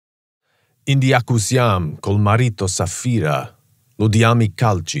Indiacusiam col marito Safira, lodiami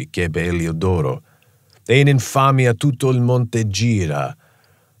calci che Eliodoro, e in infamia tutto il monte gira,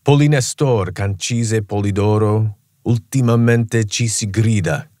 Polinestor cancise Polidoro, ultimamente ci si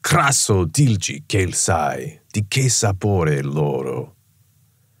grida, crasso dilci che il sai, di che sapore loro.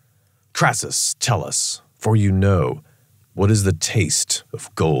 Crassus, tell us, for you know, what is the taste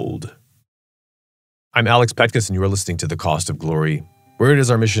of gold? I'm Alex Petkus, and you are listening to The Cost of Glory, where it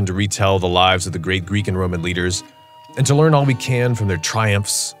is our mission to retell the lives of the great Greek and Roman leaders and to learn all we can from their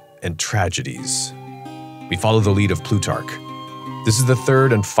triumphs and tragedies. We follow the lead of Plutarch. This is the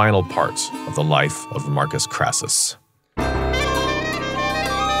third and final part of the life of Marcus Crassus.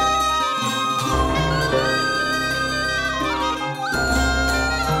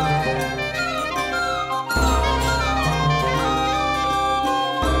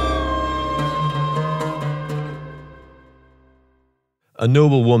 A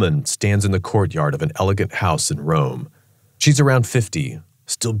noble woman stands in the courtyard of an elegant house in Rome. She's around 50,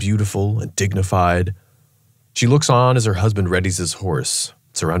 still beautiful and dignified. She looks on as her husband readies his horse,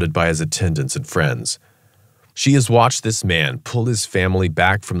 surrounded by his attendants and friends. She has watched this man pull his family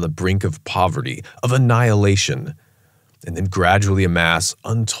back from the brink of poverty, of annihilation, and then gradually amass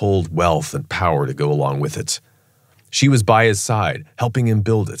untold wealth and power to go along with it. She was by his side, helping him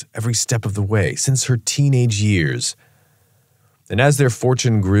build it every step of the way since her teenage years. And as their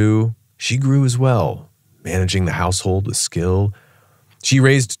fortune grew, she grew as well, managing the household with skill. She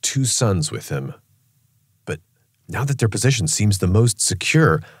raised 2 sons with him. But now that their position seems the most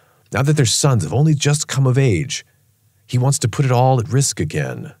secure, now that their sons have only just come of age, he wants to put it all at risk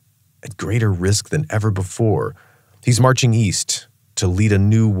again, at greater risk than ever before. He's marching east to lead a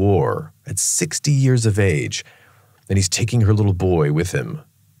new war at 60 years of age, and he's taking her little boy with him.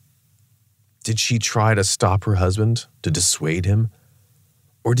 Did she try to stop her husband, to dissuade him?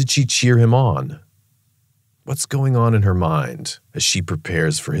 Or did she cheer him on? What's going on in her mind as she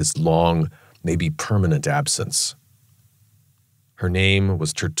prepares for his long, maybe permanent absence? Her name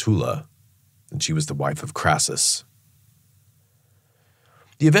was Tertulla, and she was the wife of Crassus.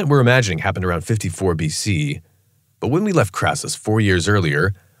 The event we're imagining happened around 54 BC, but when we left Crassus 4 years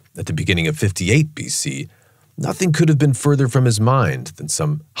earlier, at the beginning of 58 BC, nothing could have been further from his mind than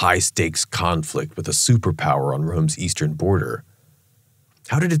some high-stakes conflict with a superpower on Rome's eastern border.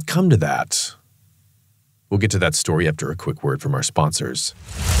 How did it come to that? We'll get to that story after a quick word from our sponsors.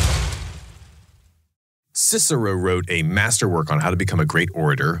 Cicero wrote a masterwork on how to become a great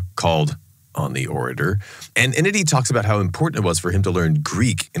orator called On the Orator, and in it he talks about how important it was for him to learn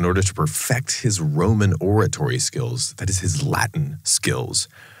Greek in order to perfect his Roman oratory skills, that is, his Latin skills.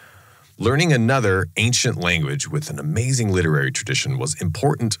 Learning another ancient language with an amazing literary tradition was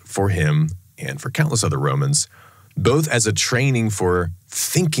important for him and for countless other Romans, both as a training for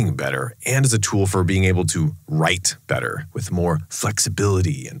thinking better and as a tool for being able to write better with more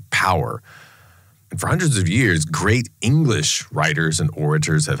flexibility and power. And for hundreds of years, great English writers and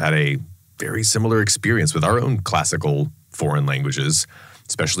orators have had a very similar experience with our own classical foreign languages,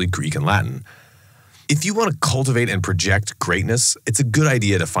 especially Greek and Latin. If you want to cultivate and project greatness, it's a good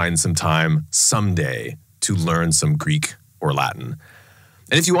idea to find some time someday to learn some Greek or Latin.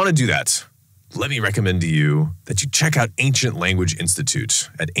 And if you want to do that, let me recommend to you that you check out Ancient Language Institute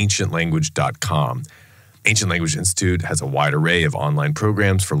at ancientlanguage.com. Ancient Language Institute has a wide array of online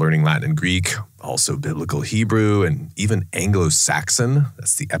programs for learning Latin and Greek, also Biblical Hebrew and even Anglo-Saxon,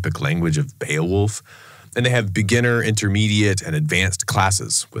 that's the epic language of Beowulf. And they have beginner, intermediate, and advanced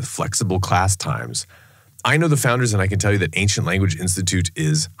classes with flexible class times. I know the founders, and I can tell you that Ancient Language Institute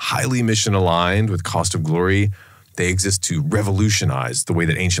is highly mission-aligned with Cost of Glory. They exist to revolutionize the way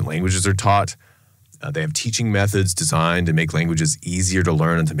that ancient languages are taught. They have teaching methods designed to make languages easier to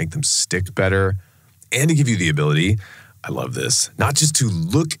learn and to make them stick better, and to give you the ability, I love this, not just to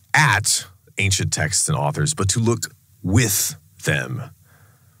look at ancient texts and authors, but to look with them.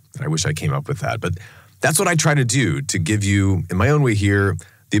 And I wish I came up with that, but that's what I try to do, to give you, in my own way here,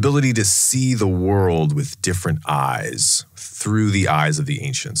 the ability to see the world with different eyes, through the eyes of the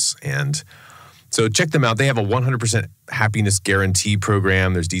ancients. And so check them out. They have a 100% happiness guarantee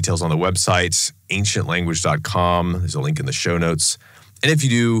program. There's details on the website, ancientlanguage.com. There's a link in the show notes. And if you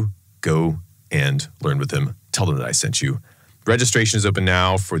do, go and learn with them. Tell them that I sent you. Registration is open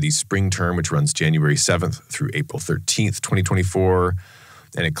now for the spring term, which runs January 7th through April 13th, 2024.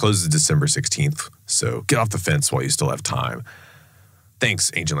 And it closes December 16th, so get off the fence while you still have time. Thanks,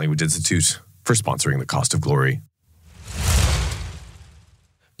 Ancient Language Institute, for sponsoring The Cost of Glory.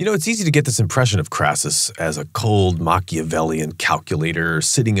 It's easy to get this impression of Crassus as a cold Machiavellian calculator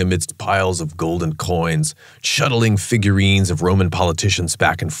sitting amidst piles of golden coins, shuttling figurines of Roman politicians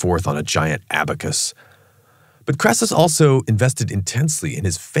back and forth on a giant abacus. But Crassus also invested intensely in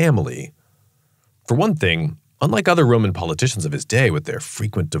his family. For one thing, unlike other Roman politicians of his day with their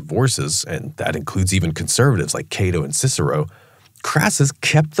frequent divorces, and that includes even conservatives like Cato and Cicero, Crassus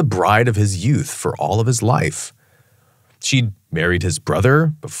kept the bride of his youth for all of his life. She'd married his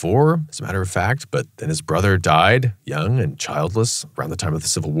brother before, as a matter of fact, but then his brother died, young and childless, around the time of the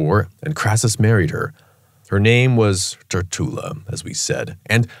Civil War, and Crassus married her. Her name was Tertulla, as we said,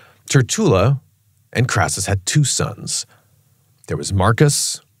 and Tertulla and Crassus had 2 sons. There was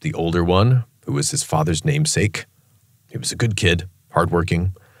Marcus, the older one, who was his father's namesake. He was a good kid,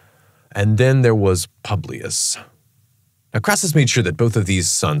 hardworking. And then there was Publius. Now, Crassus made sure that both of these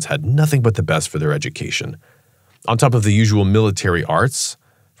sons had nothing but the best for their education. On top of the usual military arts,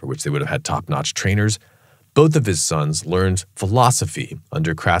 for which they would have had top-notch trainers, both of his sons learned philosophy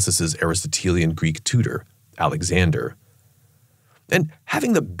under Crassus's Aristotelian Greek tutor, Alexander. And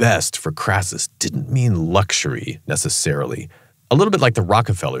having the best for Crassus didn't mean luxury, necessarily. A little bit like the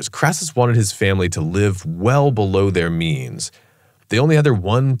Rockefellers, Crassus wanted his family to live well below their means. They only had their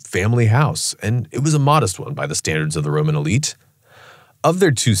one family house, and it was a modest one by the standards of the Roman elite. Of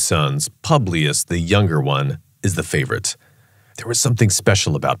their 2 sons, Publius, the younger one, is the favorite. There was something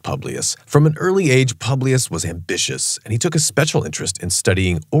special about Publius. From an early age, Publius was ambitious, and he took a special interest in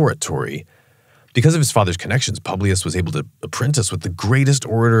studying oratory. Because of his father's connections, Publius was able to apprentice with the greatest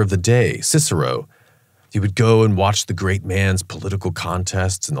orator of the day, Cicero. He would go and watch the great man's political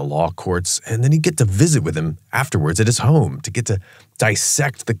contests in the law courts, and then he'd get to visit with him afterwards at his home to get to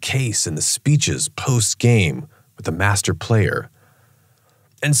dissect the case and the speeches post-game with the master player.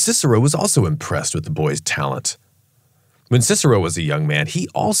 And Cicero was also impressed with the boy's talent. When Cicero was a young man, he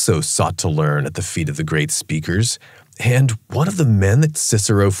also sought to learn at the feet of the great speakers, and one of the men that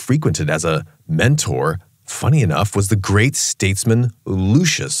Cicero frequented as a mentor, funny enough, was the great statesman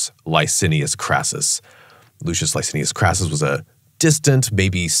Lucius Licinius Crassus. Lucius Licinius Crassus was a distant,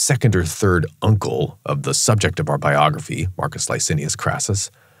 maybe second or third uncle of the subject of our biography, Marcus Licinius Crassus.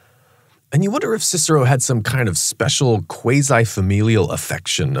 And you wonder if Cicero had some kind of special quasi-familial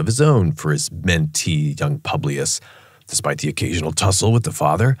affection of his own for his mentee, young Publius, despite the occasional tussle with the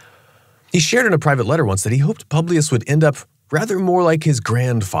father. He shared in a private letter once that he hoped Publius would end up rather more like his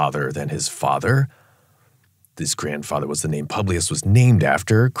grandfather than his father. This grandfather was the name Publius was named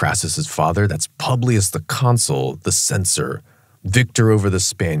after, Crassus's father. That's Publius the consul, the censor, victor over the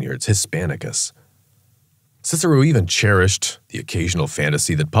Spaniards, Hispanicus. Cicero even cherished the occasional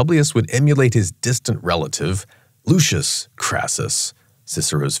fantasy that Publius would emulate his distant relative, Lucius Crassus,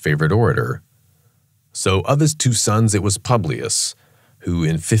 Cicero's favorite orator. So of his 2 sons, it was Publius, who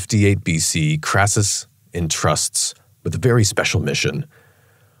in 58 BC, Crassus entrusts with a very special mission.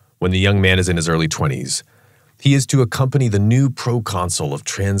 When the young man is in his early 20s, he is to accompany the new proconsul of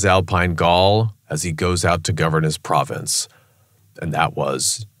Transalpine Gaul as he goes out to govern his province, and that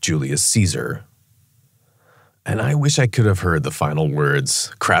was Julius Caesar. And I wish I could have heard the final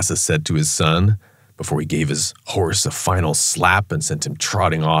words Crassus said to his son before he gave his horse a final slap and sent him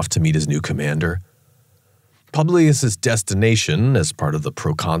trotting off to meet his new commander. Publius's destination, as part of the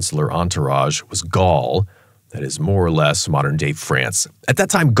proconsular entourage, was Gaul, that is more or less modern-day France. At that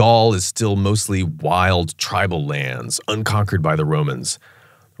time, Gaul is still mostly wild tribal lands, unconquered by the Romans.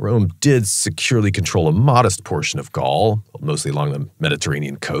 Rome did securely control a modest portion of Gaul, mostly along the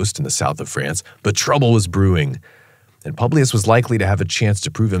Mediterranean coast in the south of France, but trouble was brewing, and Publius was likely to have a chance to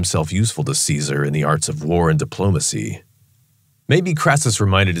prove himself useful to Caesar in the arts of war and diplomacy. Maybe Crassus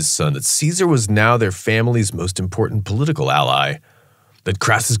reminded his son that Caesar was now their family's most important political ally, that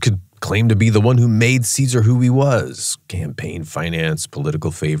Crassus could claim to be the one who made Caesar who he was, campaign finance,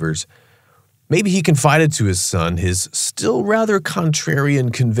 political favors. Maybe he confided to his son his still rather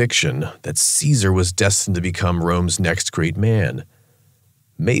contrarian conviction that Caesar was destined to become Rome's next great man.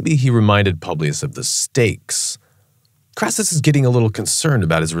 Maybe he reminded Publius of the stakes. Crassus is getting a little concerned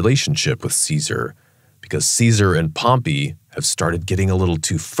about his relationship with Caesar, because Caesar and Pompey have started getting a little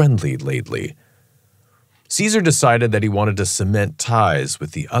too friendly lately. Caesar decided that he wanted to cement ties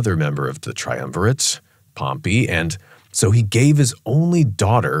with the other member of the Triumvirate, Pompey, and so he gave his only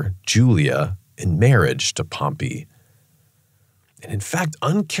daughter, Julia, in marriage to Pompey. And in fact,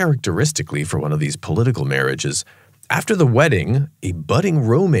 uncharacteristically for one of these political marriages, after the wedding, a budding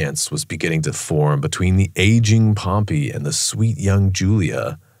romance was beginning to form between the aging Pompey and the sweet young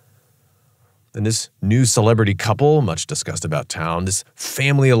Julia. And this new celebrity couple, much discussed about town, this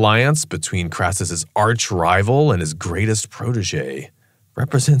family alliance between Crassus's arch rival and his greatest protege,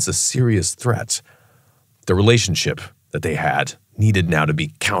 represents a serious threat. The relationship that they had needed now to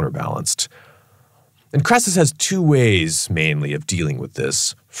be counterbalanced. And Crassus has two ways, mainly, of dealing with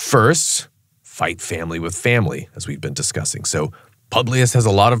this. First, fight family with family, as we've been discussing. So Publius has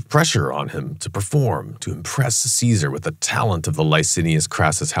a lot of pressure on him to perform, to impress Caesar with the talent of the Licinius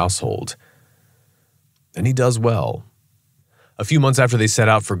Crassus household. And he does well. A few months after they set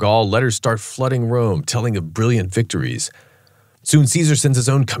out for Gaul, letters start flooding Rome, telling of brilliant victories. Soon Caesar sends his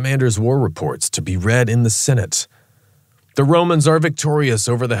own commander's war reports to be read in the Senate. The Romans are victorious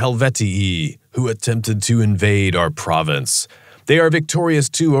over the Helvetii, who attempted to invade our province. They are victorious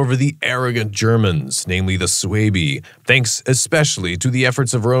too over the arrogant Germans, namely the Suebi, thanks especially to the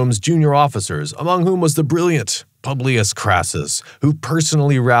efforts of Rome's junior officers, among whom was the brilliant Publius Crassus, who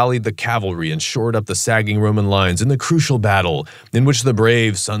personally rallied the cavalry and shored up the sagging Roman lines in the crucial battle in which the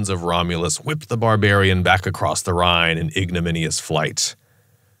brave sons of Romulus whipped the barbarian back across the Rhine in ignominious flight.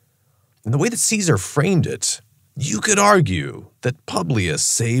 And the way that Caesar framed it, you could argue that Publius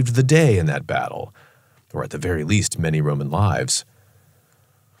saved the day in that battle, or at the very least, many Roman lives.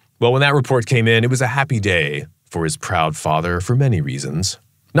 Well, when that report came in, it was a happy day for his proud father for many reasons,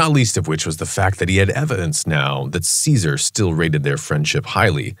 not least of which was the fact that he had evidence now that Caesar still rated their friendship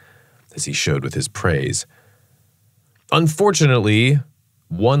highly, as he showed with his praise. Unfortunately,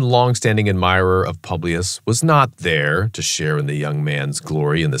 one long-standing admirer of Publius was not there to share in the young man's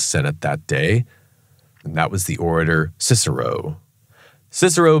glory in the Senate that day, and that was the orator Cicero.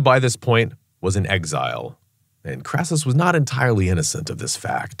 Cicero, by this point, was in exile, and Crassus was not entirely innocent of this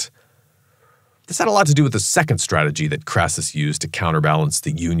fact. This had a lot to do with the second strategy that Crassus used to counterbalance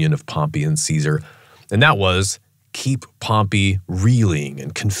the union of Pompey and Caesar, and that was keep Pompey reeling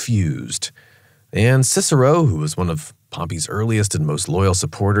and confused. And Cicero, who was one of Pompey's earliest and most loyal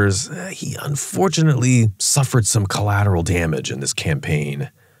supporters, he unfortunately suffered some collateral damage in this campaign.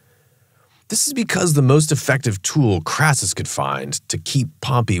 This is because the most effective tool Crassus could find to keep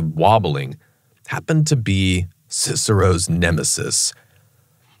Pompey wobbling happened to be Cicero's nemesis.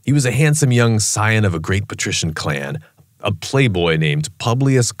 He was a handsome young scion of a great patrician clan, a playboy named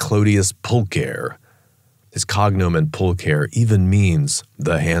Publius Clodius Pulcher. His cognomen Pulcher even means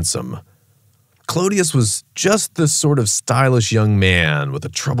the handsome. Clodius was just the sort of stylish young man with a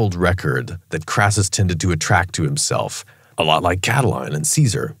troubled record that Crassus tended to attract to himself, a lot like Catiline and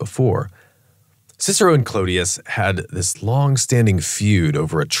Caesar before. Cicero and Clodius had this long-standing feud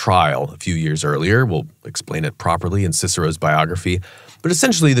over a trial a few years earlier. We'll explain it properly in Cicero's biography. But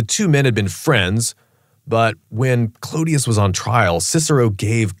essentially, the two men had been friends, but when Clodius was on trial, Cicero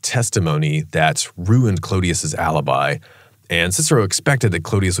gave testimony that ruined Clodius's alibi, and Cicero expected that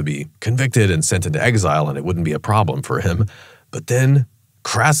Clodius would be convicted and sent into exile, and it wouldn't be a problem for him. But then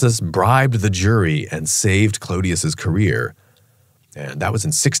Crassus bribed the jury and saved Clodius's career. And that was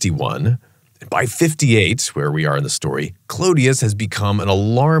in 61. By 58, where we are in the story, Clodius has become an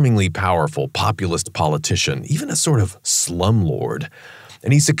alarmingly powerful populist politician, even a sort of slumlord,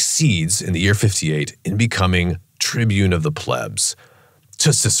 and he succeeds in the year 58 in becoming tribune of the plebs,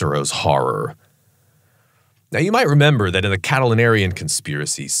 to Cicero's horror. Now, you might remember that in the Catilinarian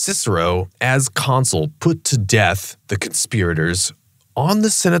conspiracy, Cicero, as consul, put to death the conspirators on the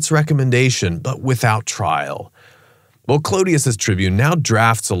Senate's recommendation, but without trial. Well, Clodius, as tribune, now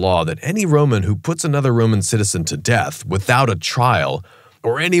drafts a law that any Roman who puts another Roman citizen to death without a trial,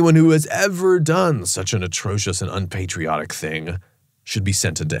 or anyone who has ever done such an atrocious and unpatriotic thing, should be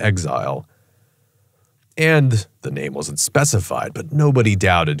sent into exile. And the name wasn't specified, but nobody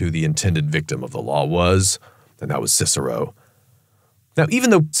doubted who the intended victim of the law was, and that was Cicero. Now, even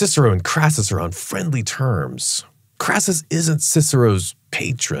though Cicero and Crassus are on friendly terms, Crassus isn't Cicero's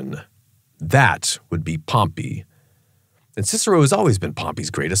patron. That would be Pompey. And Cicero has always been Pompey's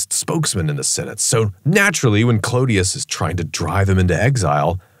greatest spokesman in the Senate, so naturally, when Clodius is trying to drive him into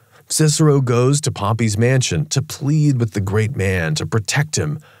exile, Cicero goes to Pompey's mansion to plead with the great man to protect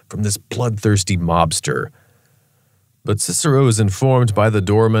him from this bloodthirsty mobster. But Cicero is informed by the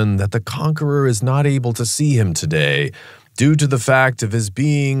doorman that the conqueror is not able to see him today due to the fact of his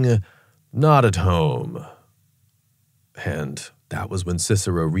being not at home. And that was when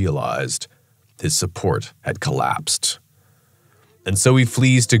Cicero realized his support had collapsed. And so he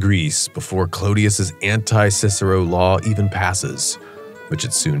flees to Greece before Clodius's anti-Cicero law even passes, which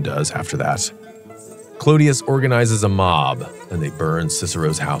it soon does after that. Clodius organizes a mob, and they burn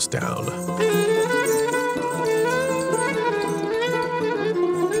Cicero's house down.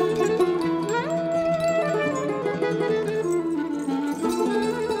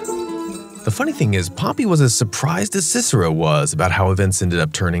 The funny thing is, Pompey was as surprised as Cicero was about how events ended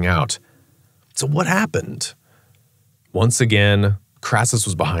up turning out. So what happened? Once again, Crassus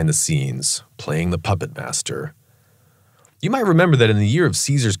was behind the scenes, playing the puppet master. You might remember that in the year of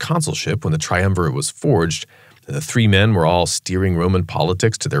Caesar's consulship, when the Triumvirate was forged, and the three men were all steering Roman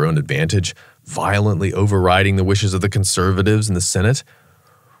politics to their own advantage, violently overriding the wishes of the conservatives in the Senate.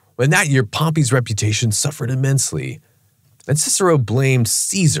 In that year, Pompey's reputation suffered immensely, and Cicero blamed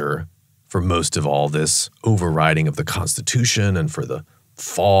Caesar for most of all this overriding of the constitution and for the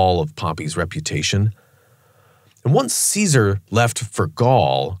fall of Pompey's reputation. And once Caesar left for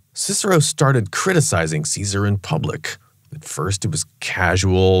Gaul, Cicero started criticizing Caesar in public. At first it was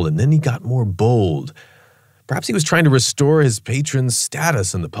casual, and then he got more bold. Perhaps he was trying to restore his patron's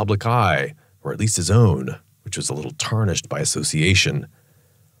status in the public eye, or at least his own, which was a little tarnished by association.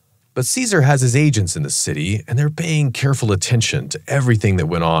 But Caesar has his agents in the city, and they're paying careful attention to everything that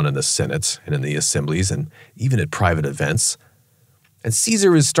went on in the Senate and in the assemblies and even at private events. And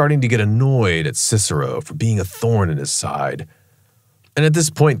Caesar is starting to get annoyed at Cicero for being a thorn in his side. And at this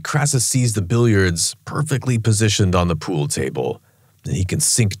point, Crassus sees the billiards perfectly positioned on the pool table, and he can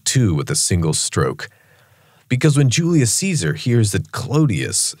sink two with a single stroke. Because when Julius Caesar hears that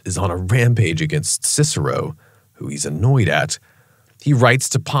Clodius is on a rampage against Cicero, who he's annoyed at, he writes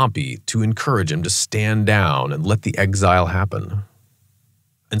to Pompey to encourage him to stand down and let the exile happen.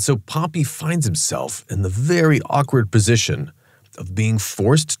 And so Pompey finds himself in the very awkward position of being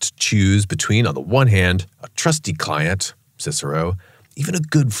forced to choose between, on the one hand, a trusty client, Cicero, even a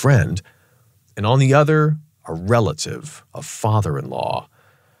good friend, and on the other, a relative, a father-in-law.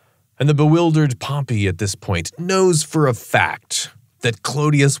 And the bewildered Pompey at this point knows for a fact that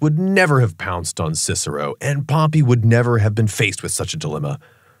Clodius would never have pounced on Cicero, and Pompey would never have been faced with such a dilemma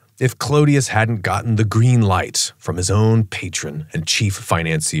if Clodius hadn't gotten the green light from his own patron and chief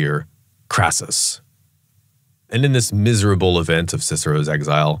financier, Crassus. And in this miserable event of Cicero's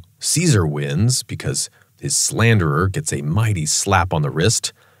exile, Caesar wins because his slanderer gets a mighty slap on the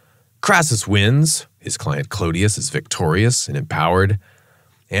wrist. Crassus wins, his client Clodius is victorious and empowered,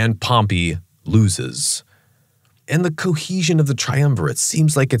 and Pompey loses. And the cohesion of the triumvirate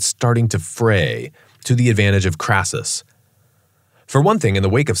seems like it's starting to fray to the advantage of Crassus. For one thing, in the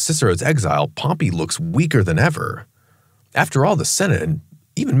wake of Cicero's exile, Pompey looks weaker than ever. After all, the Senate and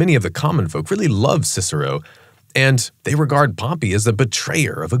even many of the common folk really love Cicero, and they regard Pompey as a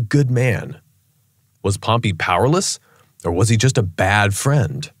betrayer of a good man. Was Pompey powerless, or was he just a bad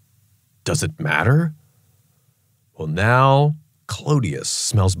friend? Does it matter? Well, now Clodius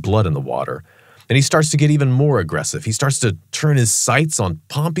smells blood in the water, and he starts to get even more aggressive. He starts to turn his sights on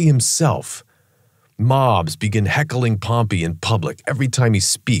Pompey himself. Mobs begin heckling Pompey in public every time he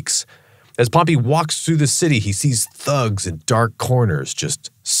speaks. As Pompey walks through the city, he sees thugs in dark corners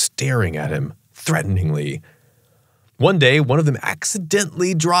just staring at him threateningly. One day, one of them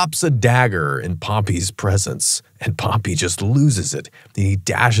accidentally drops a dagger in Pompey's presence, and Pompey just loses it. He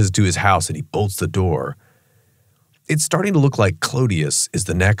dashes to his house and he bolts the door. It's starting to look like Clodius is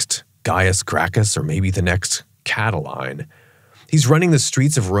the next Gaius Gracchus, or maybe the next Catiline. He's running the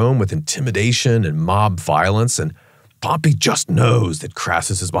streets of Rome with intimidation and mob violence, and Pompey just knows that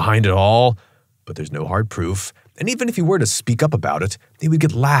Crassus is behind it all, but there's no hard proof. And even if he were to speak up about it, he would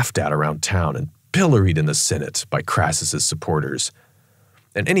get laughed at around town and pilloried in the Senate by Crassus's supporters.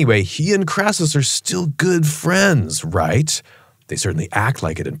 And anyway, he and Crassus are still good friends, right? They certainly act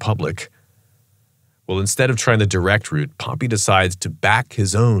like it in public. Well, instead of trying the direct route, Pompey decides to back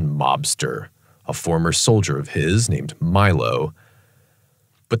his own mobster, a former soldier of his named Milo.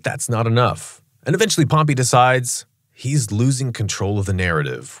 But that's not enough. And eventually Pompey decides he's losing control of the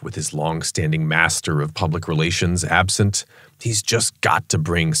narrative with his long-standing master of public relations absent. He's just got to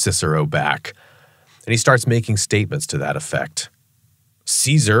bring Cicero back. And he starts making statements to that effect.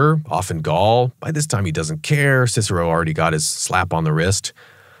 Caesar, off in Gaul, by this time he doesn't care. Cicero already got his slap on the wrist.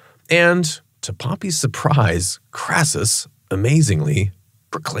 And to Pompey's surprise, Crassus, amazingly,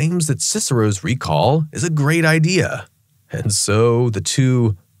 proclaims that Cicero's recall is a great idea. And so the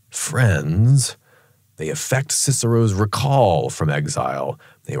two friends, they effect Cicero's recall from exile.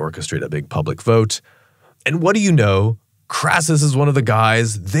 They orchestrate a big public vote. And what do you know? Crassus is one of the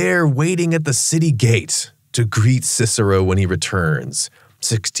guys there waiting at the city gate to greet Cicero when he returns,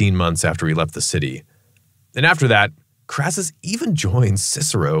 16 months after he left the city. And after that, Crassus even joins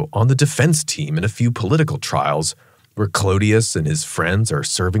Cicero on the defense team in a few political trials where Clodius and his friends are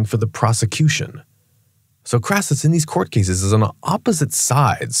serving for the prosecution. So Crassus in these court cases is on opposite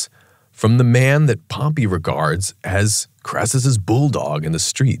sides from the man that Pompey regards as Crassus's bulldog in the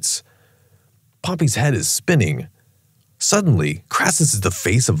streets. Pompey's head is spinning. Suddenly, Crassus is the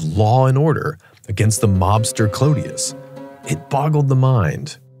face of law and order against the mobster Clodius. It boggled the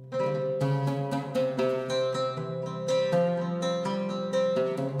mind.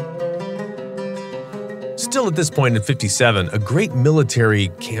 Still at this point in 57, a great military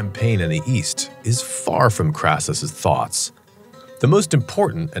campaign in the east is far from Crassus's thoughts. The most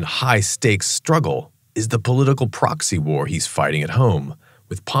important and high-stakes struggle is the political proxy war he's fighting at home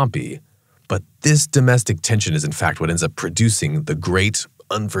with Pompey. But this domestic tension is in fact what ends up producing the great,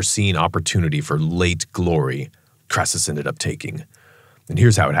 unforeseen opportunity for late glory Crassus ended up taking. And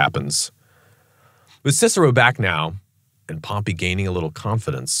here's how it happens. With Cicero back now, and Pompey gaining a little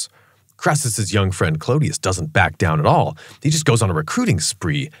confidence, Crassus's young friend Clodius doesn't back down at all. He just goes on a recruiting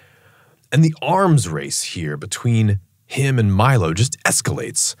spree. And the arms race here between him and Milo just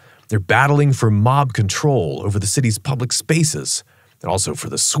escalates. They're battling for mob control over the city's public spaces, and also for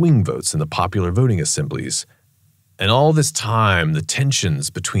the swing votes in the popular voting assemblies. And all this time, the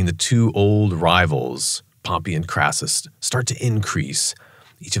tensions between the two old rivals, Pompey and Crassus, start to increase.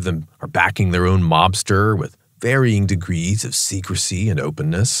 Each of them are backing their own mobster with varying degrees of secrecy and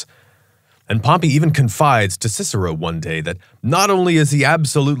openness. And Pompey even confides to Cicero one day that not only is he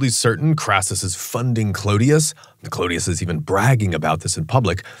absolutely certain Crassus is funding Clodius, and Clodius is even bragging about this in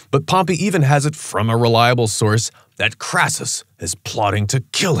public, but Pompey even has it from a reliable source that Crassus is plotting to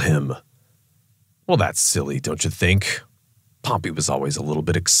kill him. Well, that's silly, don't you think? Pompey was always a little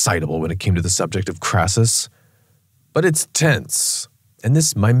bit excitable when it came to the subject of Crassus. But it's tense, and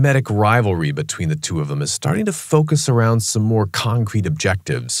this mimetic rivalry between the two of them is starting to focus around some more concrete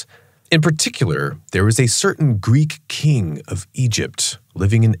objectives. In particular, there was a certain Greek king of Egypt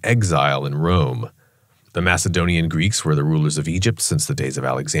living in exile in Rome. The Macedonian Greeks were the rulers of Egypt since the days of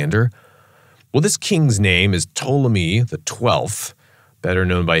Alexander. Well, this king's name is Ptolemy the 12th, better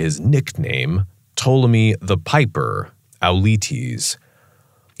known by his nickname, Ptolemy the Piper, Auletes.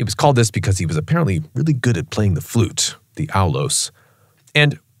 He was called this because he was apparently really good at playing the flute, the Aulus.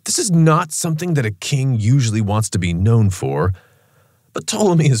 And this is not something that a king usually wants to be known for, but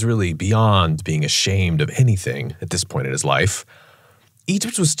Ptolemy is really beyond being ashamed of anything at this point in his life.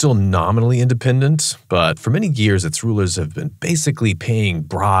 Egypt was still nominally independent, but for many years its rulers have been basically paying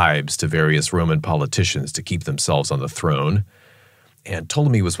bribes to various Roman politicians to keep themselves on the throne. And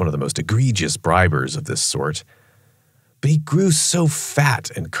Ptolemy was one of the most egregious bribers of this sort. But he grew so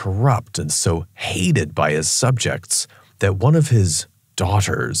fat and corrupt and so hated by his subjects that one of his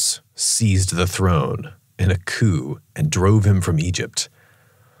daughters seized the throne in a coup and drove him from Egypt.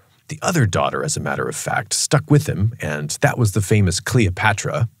 The other daughter, as a matter of fact, stuck with him, and that was the famous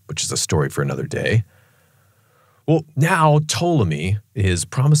Cleopatra, which is a story for another day. Well, now Ptolemy is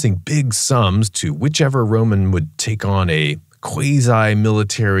promising big sums to whichever Roman would take on a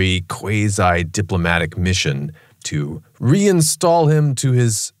quasi-military, quasi-diplomatic mission to reinstall him to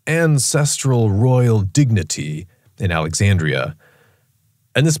his ancestral royal dignity in Alexandria.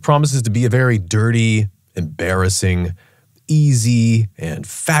 And this promises to be a very dirty, embarrassing, easy, and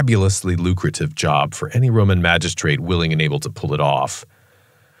fabulously lucrative job for any Roman magistrate willing and able to pull it off.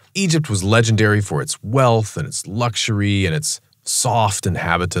 Egypt was legendary for its wealth and its luxury and its soft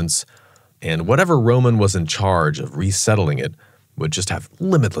inhabitants, and whatever Roman was in charge of resettling it would just have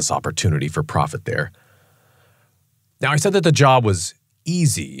limitless opportunity for profit there. Now, I said that the job was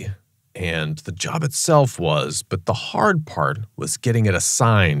easy, and the job itself was, but the hard part was getting it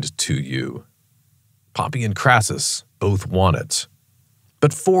assigned to you. Pompey and Crassus both want it.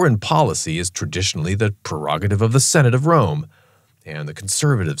 But foreign policy is traditionally the prerogative of the Senate of Rome, and the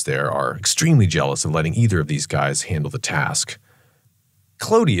conservatives there are extremely jealous of letting either of these guys handle the task.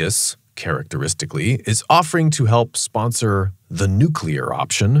 Clodius, characteristically, is offering to help sponsor the nuclear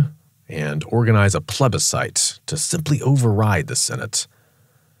option and organize a plebiscite to simply override the Senate.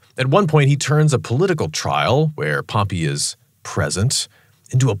 At one point, he turns a political trial, where Pompey is present,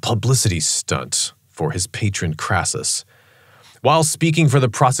 into a publicity stunt for his patron Crassus. While speaking for the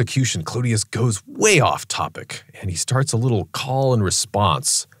prosecution, Clodius goes way off topic, and he starts a little call and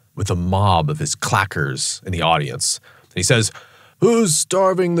response with a mob of his clackers in the audience. And he says, "Who's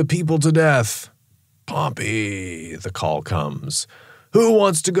starving the people to death?" "Pompey," the call comes. "Who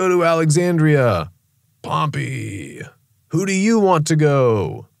wants to go to Alexandria?" "Pompey." "Who do you want to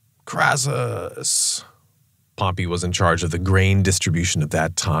go?" "Crassus." Pompey was in charge of the grain distribution of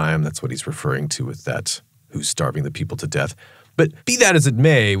that time. That's what he's referring to with that, "who's starving the people to death." But be that as it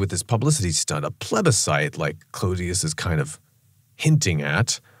may, with this publicity stunt, a plebiscite, like Clodius is kind of hinting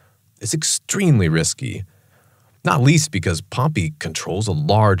at, is extremely risky. Not least because Pompey controls a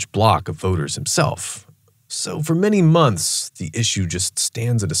large block of voters himself. So for many months, the issue just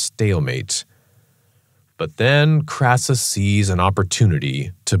stands at a stalemate. But then Crassus sees an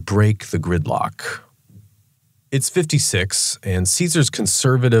opportunity to break the gridlock. It's 56, and Caesar's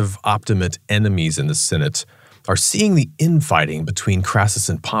conservative Optimate enemies in the Senate are seeing the infighting between Crassus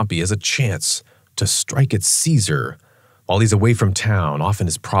and Pompey as a chance to strike at Caesar while he's away from town, off in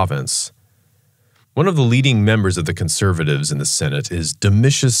his province. One of the leading members of the conservatives in the Senate is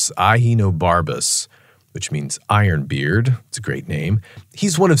Domitius Ahenobarbus, which means Ironbeard. It's a great name.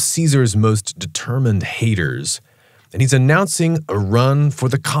 He's one of Caesar's most determined haters, and he's announcing a run for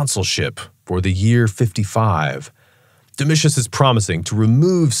the consulship for the year 55. Domitius is promising to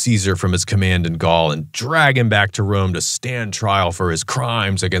remove Caesar from his command in Gaul and drag him back to Rome to stand trial for his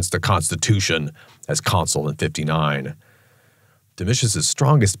crimes against the constitution as consul in 59. Domitius'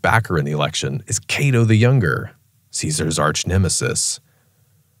 strongest backer in the election is Cato the Younger, Caesar's arch-nemesis.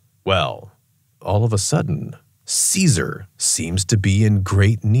 Well, all of a sudden, Caesar seems to be in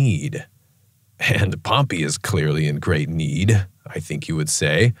great need. And Pompey is clearly in great need, I think you would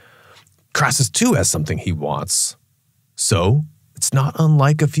say. Crassus too has something he wants. So, it's not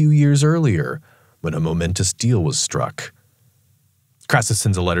unlike a few years earlier, when a momentous deal was struck. Crassus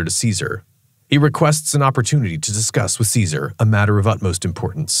sends a letter to Caesar. He requests an opportunity to discuss with Caesar a matter of utmost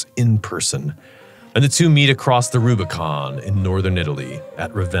importance in person, and the two meet across the Rubicon in northern Italy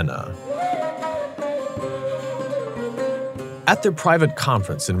at Ravenna. At their private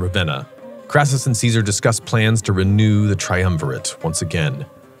conference in Ravenna, Crassus and Caesar discuss plans to renew the Triumvirate once again.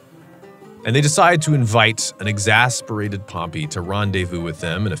 And they decide to invite an exasperated Pompey to rendezvous with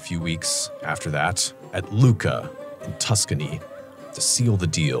them in a few weeks after that at Lucca in Tuscany to seal the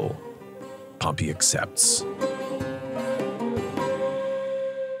deal. Pompey accepts.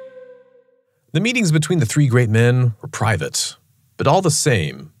 The meetings between the three great men were private, but all the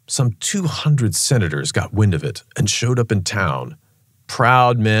same, some 200 senators got wind of it and showed up in town.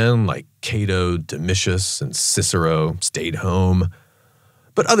 Proud men like Cato, Domitius, and Cicero stayed home.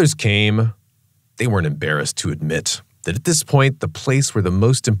 But others came. They weren't embarrassed to admit that at this point, the place where the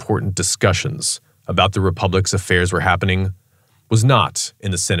most important discussions about the Republic's affairs were happening was not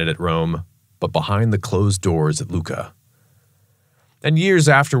in the Senate at Rome, but behind the closed doors at Lucca. And years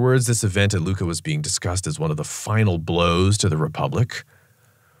afterwards, this event at Lucca was being discussed as one of the final blows to the Republic.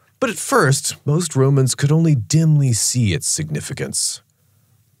 But at first, most Romans could only dimly see its significance.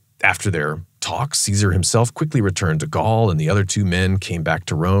 After their talk, Caesar himself quickly returned to Gaul, and the other two men came back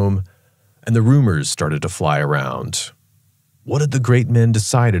to Rome, and the rumors started to fly around. What had the great men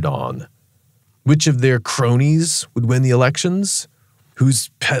decided on? Which of their cronies would win the elections? Whose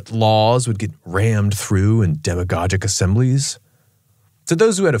pet laws would get rammed through in demagogic assemblies? To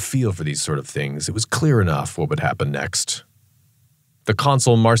those who had a feel for these sort of things, it was clear enough what would happen next. The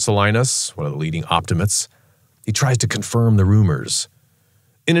consul Marcellinus, one of the leading optimates, he tries to confirm the rumors.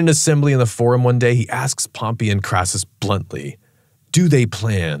 In an assembly in the Forum one day, he asks Pompey and Crassus bluntly, do they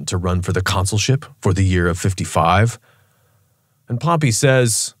plan to run for the consulship for the year of 55? And Pompey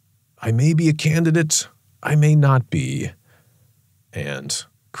says, I may be a candidate, I may not be. And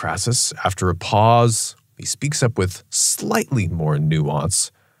Crassus, after a pause, he speaks up with slightly more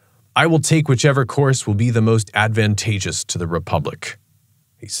nuance. I will take whichever course will be the most advantageous to the Republic,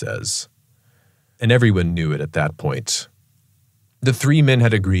 he says. And everyone knew it at that point. The three men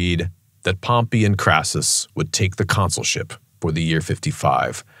had agreed that Pompey and Crassus would take the consulship for the year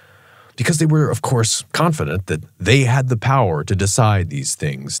 55, because they were, of course, confident that they had the power to decide these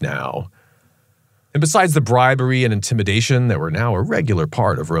things now. And besides the bribery and intimidation that were now a regular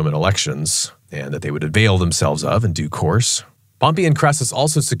part of Roman elections, and that they would avail themselves of in due course, Pompey and Crassus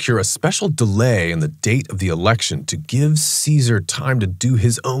also secure a special delay in the date of the election to give Caesar time to do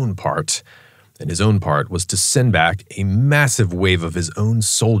his own part. And his own part was to send back a massive wave of his own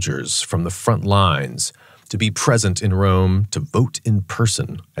soldiers from the front lines to be present in Rome to vote in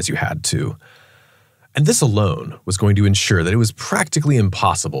person, as you had to. And this alone was going to ensure that it was practically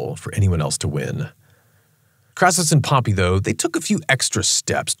impossible for anyone else to win. Crassus and Pompey, though, they took a few extra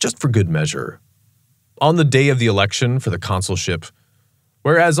steps just for good measure. On the day of the election for the consulship,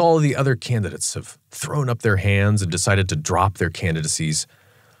 whereas all of the other candidates have thrown up their hands and decided to drop their candidacies,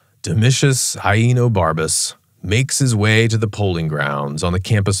 Domitius Ahenobarbus makes his way to the polling grounds on the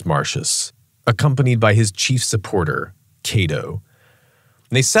Campus Martius, accompanied by his chief supporter, Cato.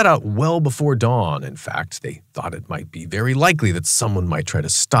 And they set out well before dawn. In fact, they thought it might be very likely that someone might try to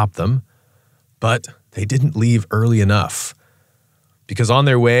stop them, but they didn't leave early enough. Because on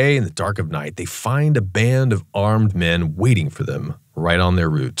their way, in the dark of night, they find a band of armed men waiting for them right on their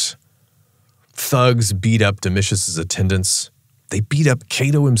route. Thugs beat up Domitius' attendants. They beat up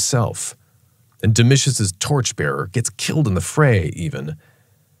Cato himself. And Domitius' torchbearer gets killed in the fray, even.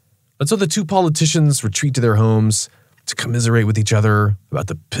 And so the two politicians retreat to their homes to commiserate with each other about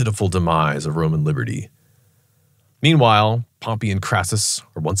the pitiful demise of Roman liberty. Meanwhile, Pompey and Crassus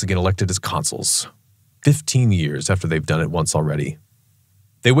are once again elected as consuls, 15 years after they've done it once already.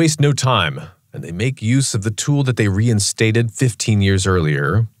 They waste no time. and they make use of the tool that they reinstated 15 years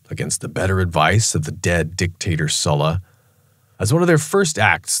earlier against the better advice of the dead dictator Sulla. As one of their first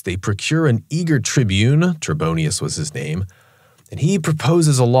acts, they procure an eager tribune, Trebonius was his name, and he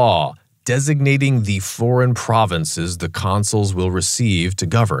proposes a law designating the foreign provinces the consuls will receive to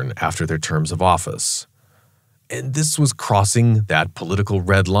govern after their terms of office. And this was crossing that political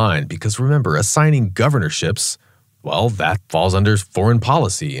red line because remember, assigning governorships, well, that falls under foreign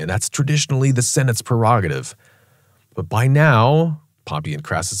policy, and that's traditionally the Senate's prerogative. But by now, Pompey and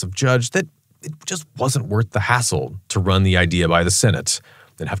Crassus have judged that it just wasn't worth the hassle to run the idea by the Senate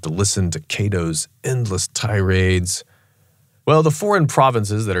and have to listen to Cato's endless tirades. Well, the foreign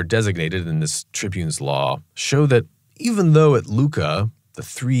provinces that are designated in this tribune's law show that even though at Lucca the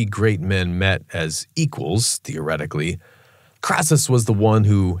three great men met as equals, theoretically, Crassus was the one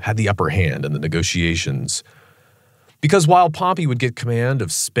who had the upper hand in the negotiations. Because while Pompey would get command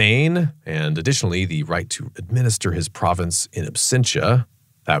of Spain and additionally the right to administer his province in absentia,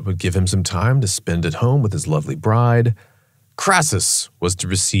 that would give him some time to spend at home with his lovely bride, Crassus was to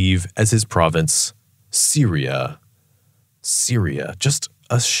receive as his province Syria. Syria, just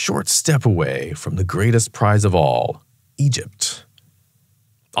a short step away from the greatest prize of all, Egypt.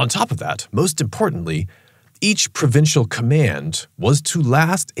 On top of that, most importantly, each provincial command was to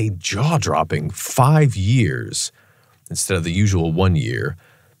last a jaw-dropping 5 years instead of the usual 1 year.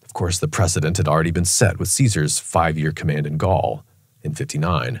 Of course, the precedent had already been set with Caesar's 5-year command in Gaul in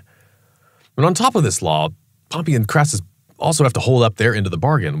 59. But on top of this law, Pompey and Crassus also have to hold up their end of the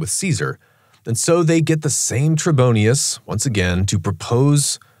bargain with Caesar. And so they get the same Trebonius, once again, to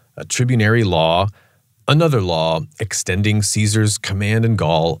propose a tribunary law, another law extending Caesar's command in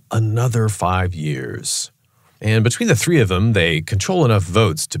Gaul another 5 years. And between the three of them, they control enough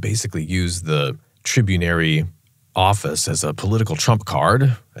votes to basically use the tribunary office as a political trump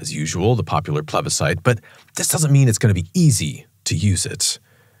card, as usual, the popular plebiscite. But this doesn't mean it's going to be easy to use it.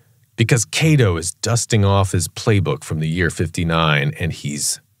 Because Cato is dusting off his playbook from the year 59, and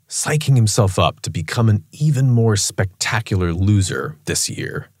he's psyching himself up to become an even more spectacular loser this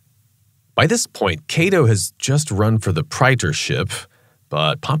year. By this point, Cato has just run for the praetorship,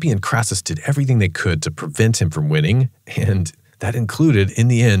 but Pompey and Crassus did everything they could to prevent him from winning, and that included, in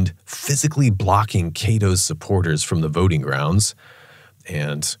the end, physically blocking Cato's supporters from the voting grounds.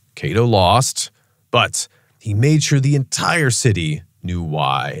 And Cato lost, but he made sure the entire city knew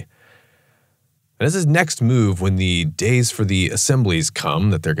why. And as his next move, when the days for the assemblies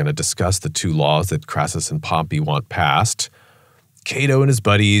come that they're going to discuss the two laws that Crassus and Pompey want passed, Cato and his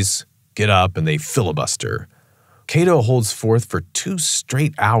buddies get up and they filibuster. Cato holds forth for 2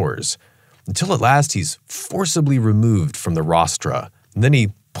 straight hours until at last he's forcibly removed from the rostra. And then he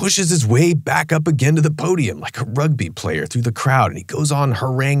pushes his way back up again to the podium like a rugby player through the crowd, and he goes on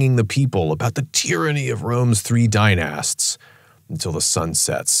haranguing the people about the tyranny of Rome's 3 dynasts until the sun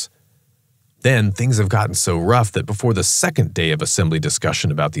sets. Then things have gotten so rough that before the second day of assembly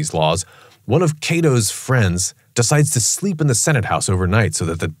discussion about these laws, one of Cato's friends decides to sleep in the Senate house overnight so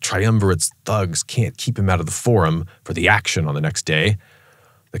that the Triumvirate's thugs can't keep him out of the forum for the action on the next day.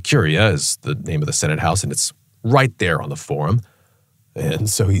 The Curia is the name of the Senate house, and it's right there on the forum. And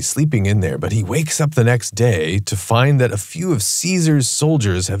so he's sleeping in there, but he wakes up the next day to find that a few of Caesar's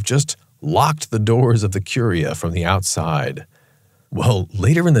soldiers have just locked the doors of the Curia from the outside. Well,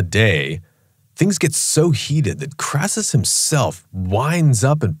 later in the day, things get so heated that Crassus himself winds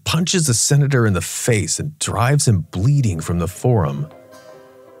up and punches a senator in the face and drives him bleeding from the forum.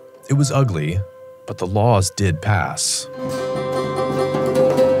 It was ugly, but the laws did pass.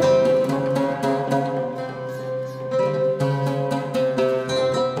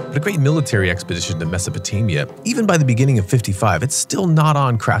 But a great military expedition to Mesopotamia, even by the beginning of 55, it's still not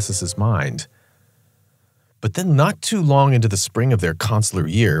on Crassus's mind. But then not too long into the spring of their consular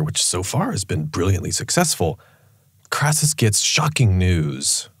year, which so far has been brilliantly successful, Crassus gets shocking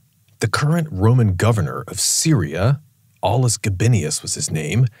news. The current Roman governor of Syria, Aulus Gabinius was his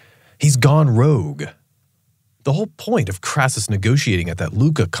name, he's gone rogue. The whole point of Crassus negotiating at that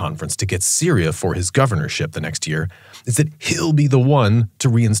Lucca conference to get Syria for his governorship the next year is that he'll be the one to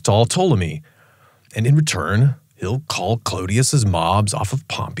reinstall Ptolemy. And in return, he'll call Clodius's mobs off of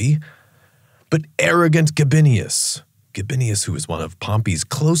Pompey. But arrogant Gabinius, who was one of Pompey's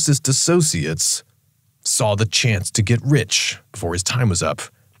closest associates, saw the chance to get rich before his time was up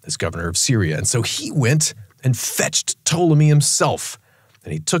as governor of Syria. And so he went and fetched Ptolemy himself.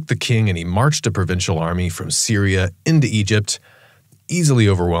 And he took the king and he marched a provincial army from Syria into Egypt, easily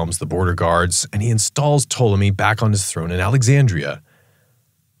overwhelms the border guards, and he installs Ptolemy back on his throne in Alexandria.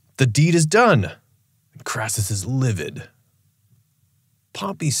 The deed is done, and Crassus is livid.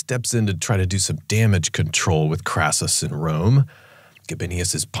 Pompey steps in to try to do some damage control with Crassus in Rome.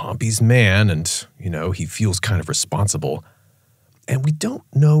 Gabinius is Pompey's man, and, he feels kind of responsible. And we don't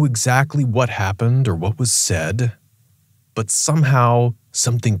know exactly what happened or what was said, but somehow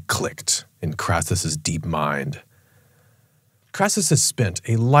something clicked in Crassus's deep mind. Crassus has spent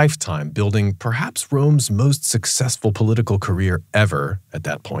a lifetime building perhaps Rome's most successful political career ever at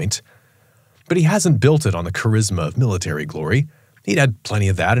that point. But he hasn't built it on the charisma of military glory. He'd had plenty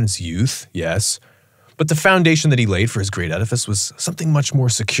of that in his youth, yes. But the foundation that he laid for his great edifice was something much more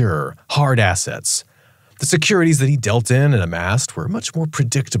secure, hard assets. The securities that he dealt in and amassed were much more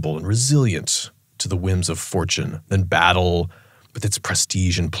predictable and resilient to the whims of fortune than battle with its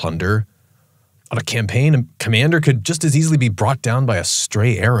prestige and plunder. On a campaign, a commander could just as easily be brought down by a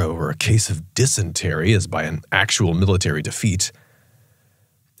stray arrow or a case of dysentery as by an actual military defeat.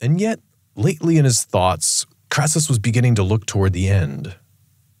 And yet, lately in his thoughts, Crassus was beginning to look toward the end.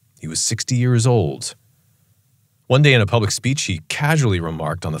 He was 60 years old. One day in a public speech, he casually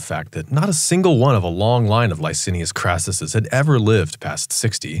remarked on the fact that not a single one of a long line of Licinius Crassuses had ever lived past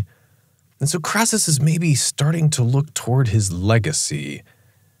 60. And so Crassus is maybe starting to look toward his legacy.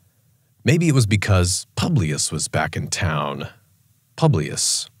 Maybe it was because Publius was back in town.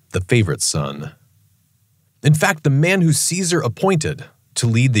 Publius, the favorite son. In fact, the man who Caesar appointed to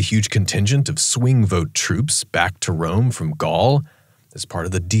lead the huge contingent of swing vote troops back to Rome from Gaul as part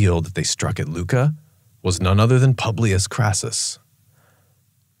of the deal that they struck at Lucca was none other than Publius Crassus.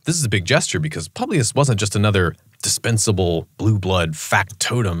 This is a big gesture because Publius wasn't just another dispensable blue blood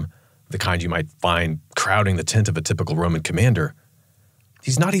factotum, the kind you might find crowding the tent of a typical Roman commander.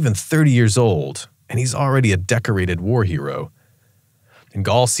 He's not even 30 years old, and he's already a decorated war hero. In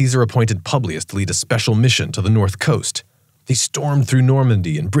Gaul, Caesar appointed Publius to lead a special mission to the north coast. He stormed through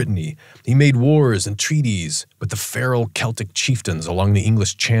Normandy and Brittany. He made wars and treaties with the feral Celtic chieftains along the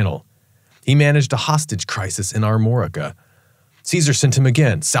English Channel. He managed a hostage crisis in Armorica. Caesar sent him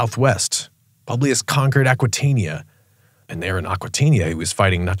again, southwest. Publius conquered Aquitania. And there in Aquitania, he was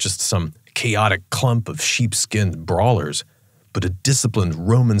fighting not just some chaotic clump of sheepskin brawlers, but a disciplined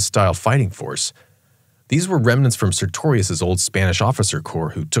Roman-style fighting force. These were remnants from Sertorius' old Spanish officer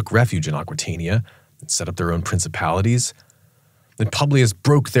corps who took refuge in Aquitania and set up their own principalities. Then Publius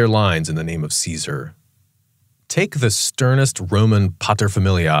broke their lines in the name of Caesar. Take the sternest Roman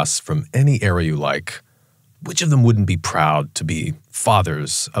paterfamilias from any era you like. Which of them wouldn't be proud to be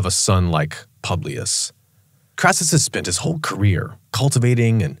fathers of a son like Publius? Crassus has spent his whole career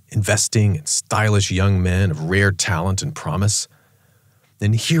cultivating and investing in stylish young men of rare talent and promise.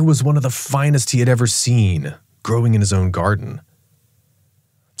 And here was one of the finest he had ever seen, growing in his own garden.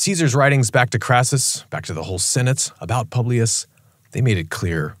 Caesar's writings back to Crassus, back to the whole Senate, about Publius, they made it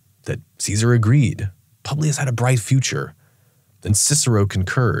clear that Caesar agreed. Publius had a bright future. And Cicero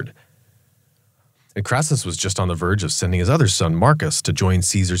concurred. And Crassus was just on the verge of sending his other son, Marcus, to join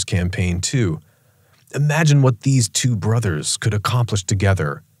Caesar's campaign too. Imagine what these two brothers could accomplish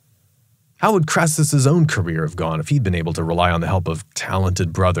together. How would Crassus's own career have gone if he'd been able to rely on the help of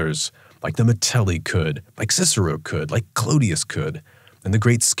talented brothers like the Metelli could, like Cicero could, like Clodius could, and the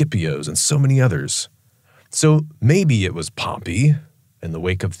great Scipios and so many others? So maybe it was Pompey, in the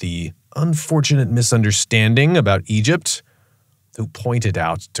wake of the unfortunate misunderstanding about Egypt, who pointed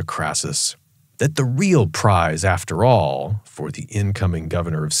out to Crassus that the real prize, after all, for the incoming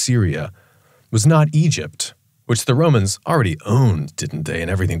governor of Syria was not Egypt, which the Romans already owned, didn't they, in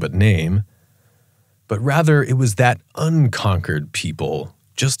everything but name, but rather it was that unconquered people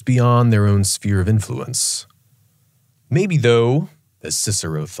just beyond their own sphere of influence. Maybe, though, as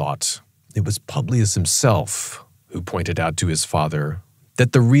Cicero thought, it was Publius himself who pointed out to his father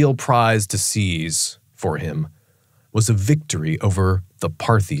that the real prize to seize for him was a victory over the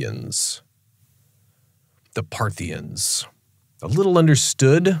Parthians. The Parthians, a little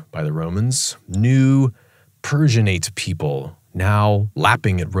understood by the Romans, new Persianate people now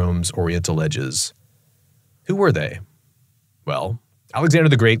lapping at Rome's oriental edges. Who were they? Well, Alexander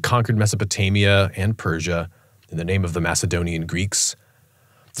the Great conquered Mesopotamia and Persia in the name of the Macedonian Greeks.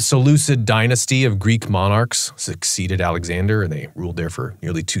 The Seleucid dynasty of Greek monarchs succeeded Alexander, and they ruled there for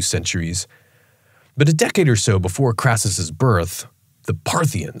nearly 2 centuries. But a decade or so before Crassus's birth, the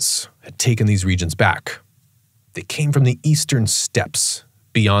Parthians had taken these regions back. They came from the eastern steppes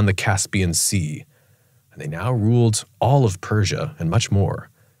beyond the Caspian Sea, and they now ruled all of Persia and much more.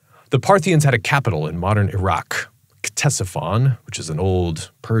 The Parthians had a capital in modern Iraq, Ctesiphon, which is an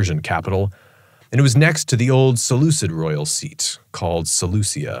old Persian capital, and it was next to the old Seleucid royal seat called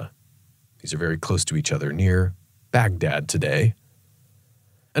Seleucia. These are very close to each other, near Baghdad today.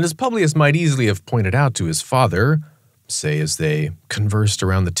 And as Publius might easily have pointed out to his father, say as they conversed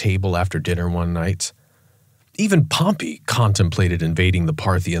around the table after dinner one night. Even Pompey contemplated invading the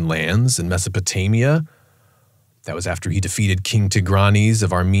Parthian lands in Mesopotamia. That was after he defeated King Tigranes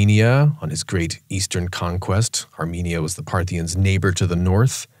of Armenia on his great eastern conquest. Armenia was the Parthians' neighbor to the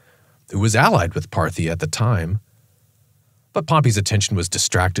north, who was allied with Parthia at the time. But Pompey's attention was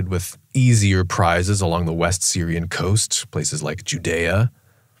distracted with easier prizes along the West Syrian coast, places like Judea.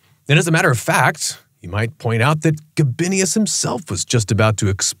 And as a matter of fact, you might point out that Gabinius himself was just about to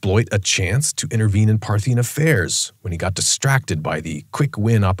exploit a chance to intervene in Parthian affairs when he got distracted by the quick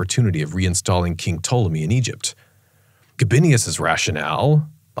win opportunity of reinstalling King Ptolemy in Egypt. Gabinius's rationale,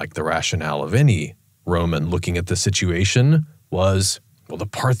 like the rationale of any Roman looking at the situation, was, well, the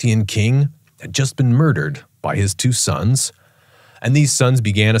Parthian king had just been murdered by his two sons, and these sons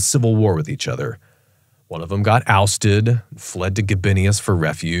began a civil war with each other. One of them got ousted and fled to Gabinius for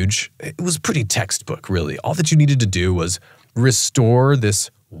refuge. It was pretty textbook, really. All that you needed to do was restore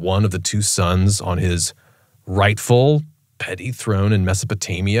this one of the two sons on his rightful petty throne in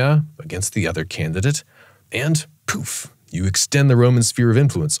Mesopotamia against the other candidate, and poof, you extend the Roman sphere of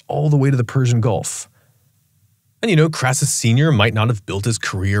influence all the way to the Persian Gulf. And Crassus Sr. might not have built his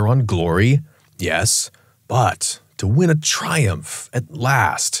career on glory, yes, but to win a triumph at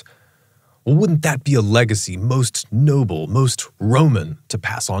last, well, wouldn't that be a legacy most noble, most Roman to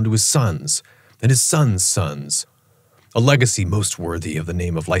pass on to his sons and his sons' sons? A legacy most worthy of the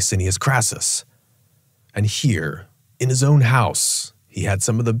name of Licinius Crassus. And here, in his own house, he had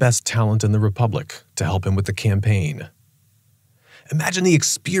some of the best talent in the Republic to help him with the campaign. Imagine the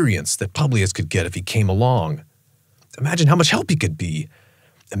experience that Publius could get if he came along. Imagine how much help he could be.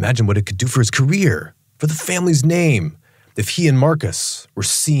 Imagine what it could do for his career, for the family's name, if he and Marcus were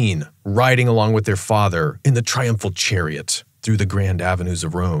seen riding along with their father in the triumphal chariot through the grand avenues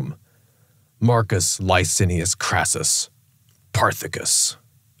of Rome. Marcus Licinius Crassus, Parthicus,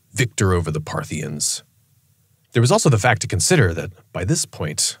 victor over the Parthians. There was also the fact to consider that, by this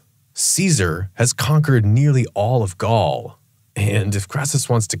point, Caesar has conquered nearly all of Gaul, and if Crassus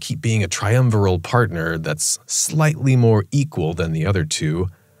wants to keep being a triumviral partner that's slightly more equal than the other two,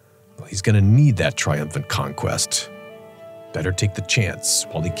 well, he's going to need that triumphant conquest. Better take the chance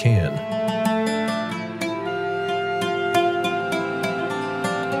while he can.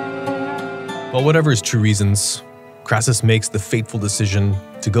 Well, whatever his true reasons, Crassus makes the fateful decision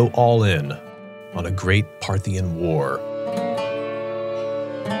to go all in on a great Parthian war.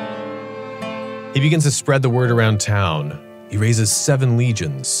 He begins to spread the word around town. He raises 7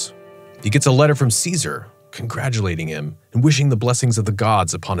 legions. He gets a letter from Caesar congratulating him and wishing the blessings of the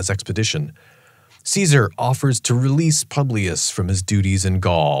gods upon his expedition. Caesar offers to release Publius from his duties in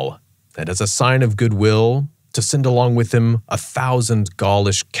Gaul, and as a sign of goodwill, to send along with him 1,000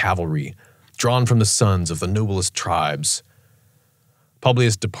 Gaulish cavalry, drawn from the sons of the noblest tribes.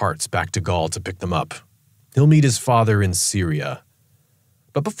 Publius departs back to Gaul to pick them up. He'll meet his father in Syria.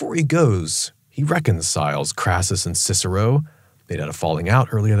 But before he goes, he reconciles Crassus and Cicero. They'd had a falling out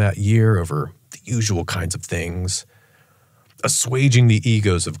earlier that year over the usual kinds of things, assuaging the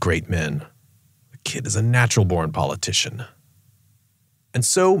egos of great men. The kid is a natural-born politician. And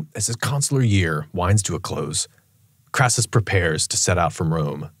so, as his consular year winds to a close, Crassus prepares to set out from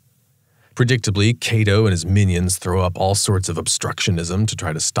Rome. Predictably, Cato and his minions throw up all sorts of obstructionism to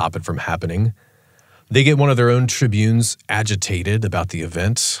try to stop it from happening. They get one of their own tribunes agitated about the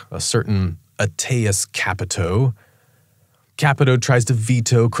event, a certain Aetius Capito. Capito tries to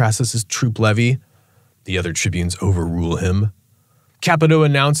veto Crassus's troop levy. The other tribunes overrule him. Capito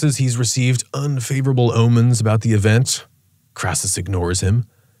announces he's received unfavorable omens about the event. Crassus ignores him.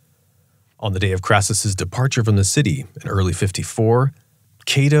 On the day of Crassus's departure from the city in early 54,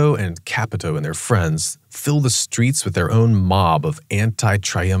 Cato and Capito and their friends fill the streets with their own mob of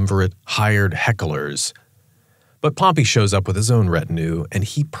anti-triumvirate hired hecklers. But Pompey shows up with his own retinue, and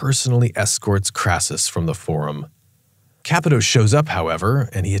he personally escorts Crassus from the forum. Capito shows up, however,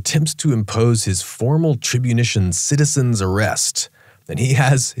 and he attempts to impose his formal tribunician citizen's arrest, and he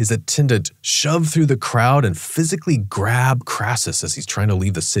has his attendant shove through the crowd and physically grab Crassus as he's trying to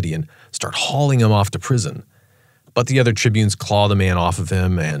leave the city and start hauling him off to prison. But the other tribunes claw the man off of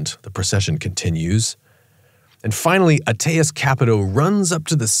him, and the procession continues. And finally, Aetius Capito runs up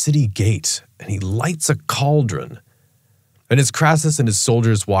to the city gate, and he lights a cauldron. And as Crassus and his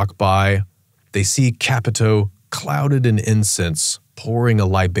soldiers walk by, they see Capito clouded in incense, pouring a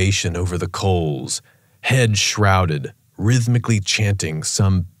libation over the coals, head shrouded, rhythmically chanting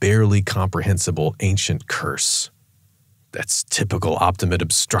some barely comprehensible ancient curse. That's typical Optimate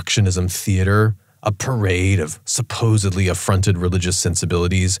obstructionism theater, a parade of supposedly affronted religious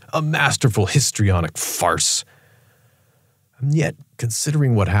sensibilities, a masterful histrionic farce. And yet,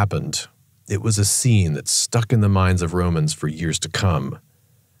 considering what happened, it was a scene that stuck in the minds of Romans for years to come.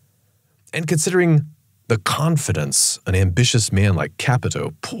 And considering the confidence an ambitious man like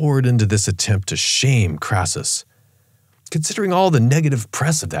Cato poured into this attempt to shame Crassus, considering all the negative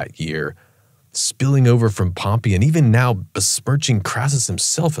press of that year, spilling over from Pompey and even now besmirching Crassus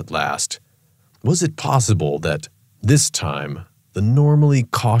himself at last, was it possible that this time the normally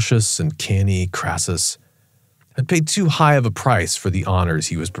cautious and canny Crassus had paid too high of a price for the honors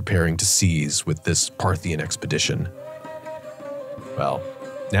he was preparing to seize with this Parthian expedition? Well,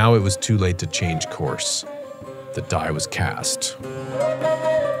 now it was too late to change course. The die was cast.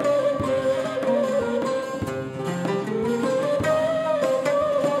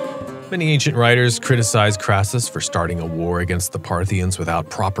 Many ancient writers criticize Crassus for starting a war against the Parthians without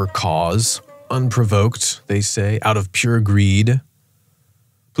proper cause, unprovoked, they say, out of pure greed.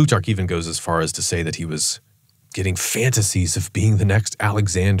 Plutarch even goes as far as to say that he was getting fantasies of being the next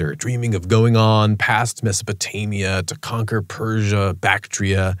Alexander, dreaming of going on past Mesopotamia to conquer Persia,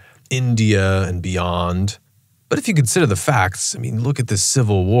 Bactria, India, and beyond. But if you consider the facts, look at this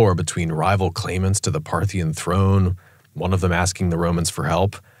civil war between rival claimants to the Parthian throne, one of them asking the Romans for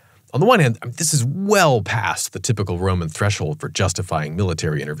help. On the one hand, this is well past the typical Roman threshold for justifying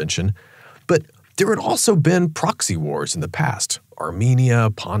military intervention, but there had also been proxy wars in the past. Armenia,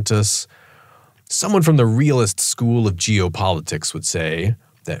 Pontus. Someone from the realist school of geopolitics would say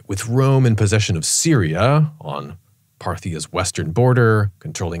that with Rome in possession of Syria, on Parthia's western border,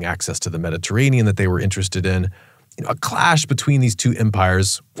 controlling access to the Mediterranean that they were interested in, a clash between these two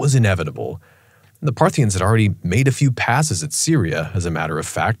empires was inevitable. And the Parthians had already made a few passes at Syria, as a matter of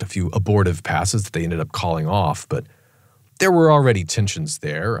fact, a few abortive passes that they ended up calling off, but there were already tensions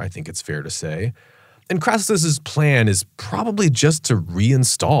there, I think it's fair to say. And Crassus's plan is probably just to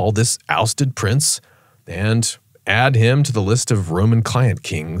reinstall this ousted prince and add him to the list of Roman client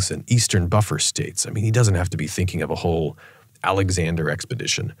kings and eastern buffer states. He doesn't have to be thinking of a whole Alexander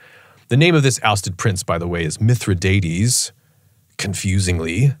expedition. The name of this ousted prince, by the way, is Mithridates,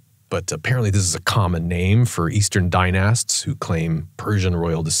 confusingly, but apparently this is a common name for Eastern dynasts who claim Persian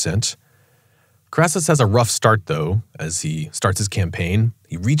royal descent. Crassus has a rough start, though, as he starts his campaign.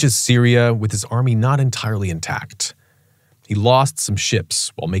 He reaches Syria with his army not entirely intact. He lost some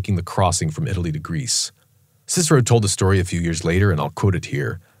ships while making the crossing from Italy to Greece. Cicero told the story a few years later, and I'll quote it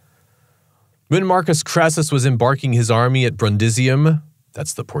here. When Marcus Crassus was embarking his army at Brundisium,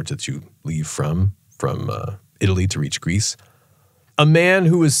 that's the port that you leave from Italy to reach Greece, a man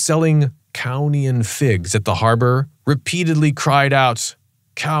who was selling Caunian figs at the harbor repeatedly cried out,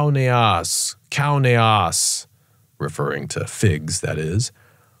 Kauneas, Kauneas, referring to figs, that is.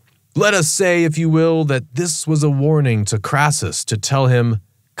 Let us say, if you will, that this was a warning to Crassus to tell him,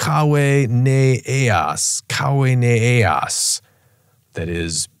 Kaue ne eas, Kaue ne eas, that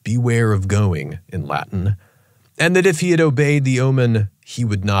is, beware of going in Latin, and that if he had obeyed the omen, he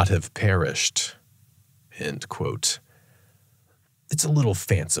would not have perished. End quote. It's a little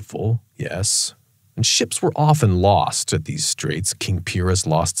fanciful, yes, and ships were often lost at these straits. King Pyrrhus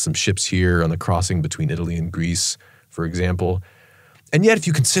lost some ships here on the crossing between Italy and Greece, for example. And yet, if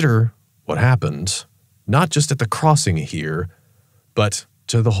you consider what happened, not just at the crossing here, but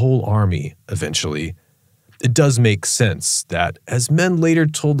to the whole army eventually, it does make sense that as men later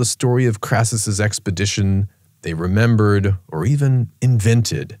told the story of Crassus's expedition, they remembered or even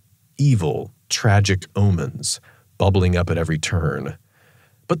invented evil, tragic omens bubbling up at every turn.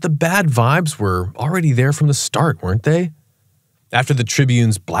 But the bad vibes were already there from the start, weren't they? After the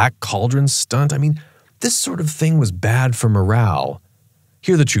tribune's Black Cauldron stunt, this sort of thing was bad for morale.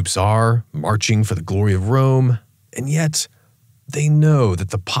 Here the troops are, marching for the glory of Rome, and yet they know that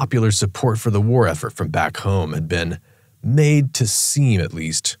the popular support for the war effort from back home had been made to seem, at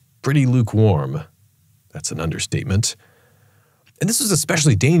least, pretty lukewarm. That's an understatement. And this was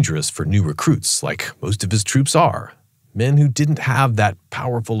especially dangerous for new recruits, like most of his troops are. Men who didn't have that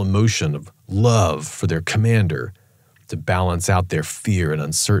powerful emotion of love for their commander to balance out their fear and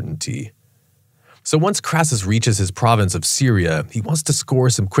uncertainty. So once Crassus reaches his province of Syria, he wants to score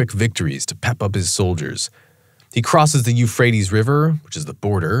some quick victories to pep up his soldiers. He crosses the Euphrates River, which is the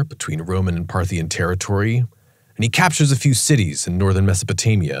border between Roman and Parthian territory, and he captures a few cities in northern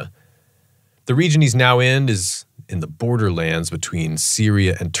Mesopotamia. The region he's now in is in the borderlands between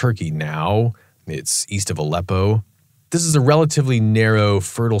Syria and Turkey now. It's east of Aleppo. This is a relatively narrow,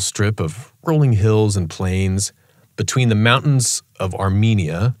 fertile strip of rolling hills and plains between the mountains of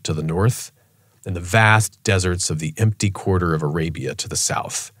Armenia to the north and the vast deserts of the empty quarter of Arabia to the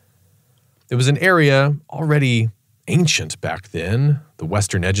south. It was an area already ancient back then, the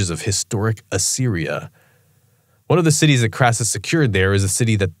western edges of historic Assyria. One of the cities that Crassus secured there is a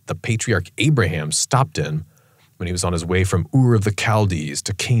city that the patriarch Abraham stopped in when he was on his way from Ur of the Chaldees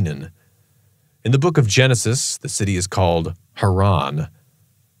to Canaan. In the book of Genesis, the city is called Haran,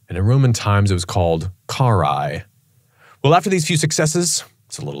 and in Roman times it was called Carrhae. Well, after these few successes,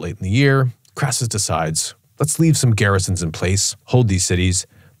 it's a little late in the year, Crassus decides, let's leave some garrisons in place, hold these cities,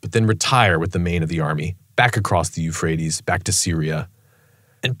 but then retire with the main of the army, back across the Euphrates, back to Syria.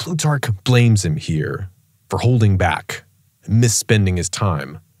 And Plutarch blames him here for holding back and misspending his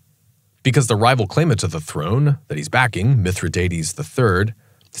time. Because the rival claimant to the throne that he's backing, Mithridates III,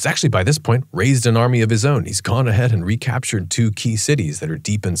 has actually by this point raised an army of his own. He's gone ahead and recaptured two key cities that are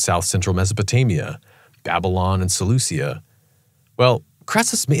deep in south-central Mesopotamia, Babylon and Seleucia. Well,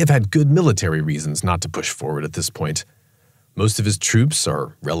 Crassus may have had good military reasons not to push forward at this point. Most of his troops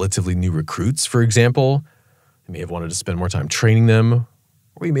are relatively new recruits, for example. He may have wanted to spend more time training them,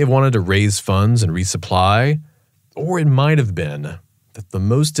 or he may have wanted to raise funds and resupply, or it might have been that the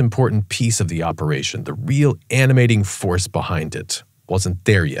most important piece of the operation, the real animating force behind it, wasn't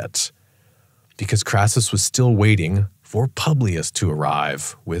there yet, because Crassus was still waiting for Publius to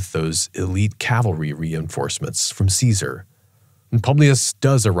arrive with those elite cavalry reinforcements from Caesar. And Publius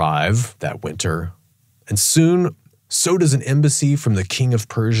does arrive that winter, and soon so does an embassy from the king of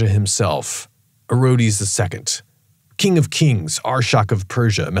Persia himself, Orodes II, king of kings, Arshak of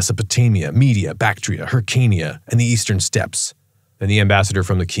Persia, Mesopotamia, Media, Bactria, Hyrcania, and the eastern steppes. And the ambassador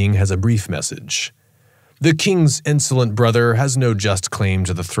from the king has a brief message. The king's insolent brother has no just claim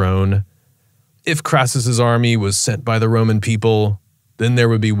to the throne. If Crassus's army was sent by the Roman people, then there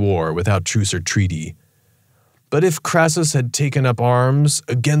would be war without truce or treaty. But if Crassus had taken up arms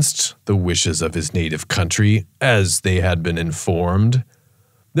against the wishes of his native country, as they had been informed,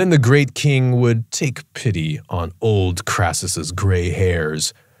 then the great king would take pity on old Crassus's gray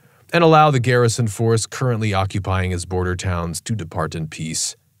hairs and allow the garrison force currently occupying his border towns to depart in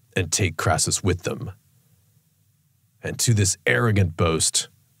peace and take Crassus with them. And to this arrogant boast,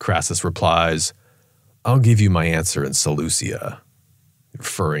 Crassus replies, I'll give you my answer in Seleucia,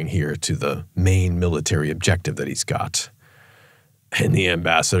 referring here to the main military objective that he's got. And the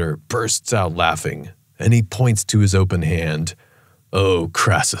ambassador bursts out laughing, and he points to his open hand. Oh,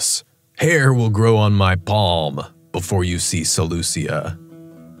 Crassus, hair will grow on my palm before you see Seleucia.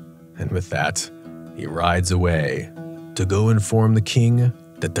 And with that, he rides away to go inform the king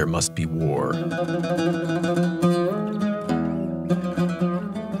that there must be war.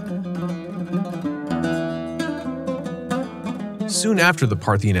 Soon after the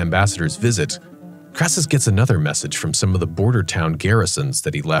Parthian ambassador's visit, Crassus gets another message from some of the border town garrisons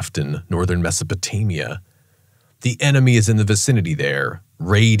that he left in northern Mesopotamia. The enemy is in the vicinity there,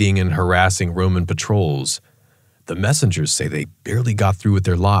 raiding and harassing Roman patrols. The messengers say they barely got through with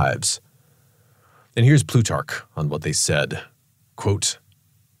their lives. And here's Plutarch on what they said. Quote,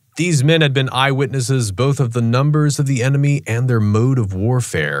 these men had been eyewitnesses both of the numbers of the enemy and their mode of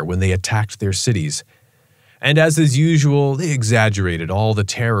warfare when they attacked their cities. And as is usual, they exaggerated all the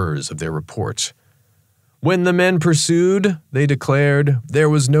terrors of their report. When the men pursued, they declared, there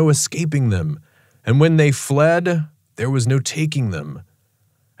was no escaping them, and when they fled, there was no taking them.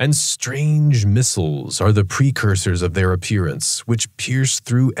 And strange missiles are the precursors of their appearance, which pierce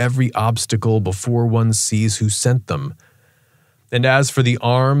through every obstacle before one sees who sent them. And as for the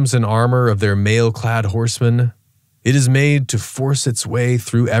arms and armor of their mail-clad horsemen, it is made to force its way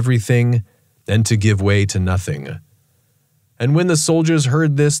through everything and to give way to nothing. And when the soldiers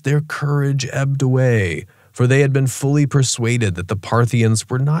heard this, their courage ebbed away, for they had been fully persuaded that the Parthians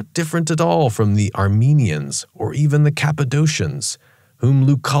were not different at all from the Armenians or even the Cappadocians, whom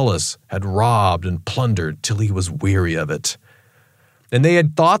Lucullus had robbed and plundered till he was weary of it. And they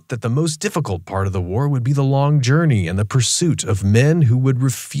had thought that the most difficult part of the war would be the long journey and the pursuit of men who would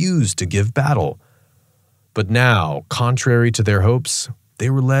refuse to give battle. But now, contrary to their hopes, they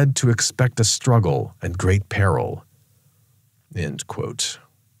were led to expect a struggle and great peril. End quote.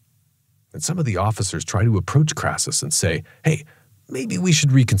 And some of the officers try to approach Crassus and say, hey, maybe we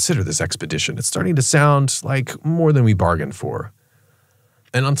should reconsider this expedition. It's starting to sound like more than we bargained for.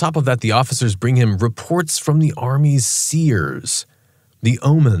 And on top of that, the officers bring him reports from the army's seers. The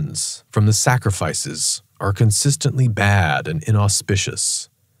omens from the sacrifices are consistently bad and inauspicious.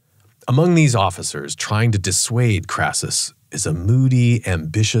 Among these officers trying to dissuade Crassus is a moody,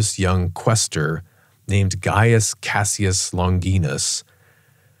 ambitious young quaestor named Gaius Cassius Longinus,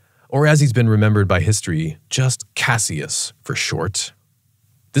 or as he's been remembered by history, just Cassius for short.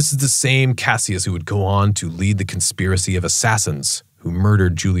 This is the same Cassius who would go on to lead the conspiracy of assassins who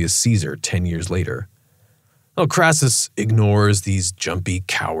murdered Julius Caesar 10 years later. Well, Crassus ignores these jumpy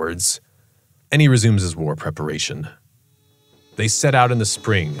cowards. and he resumes his war preparation. They set out in the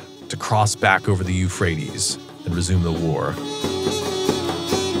spring to cross back over the Euphrates and resume the war.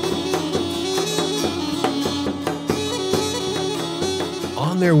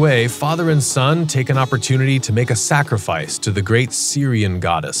 On their way, father and son take an opportunity to make a sacrifice to the great Syrian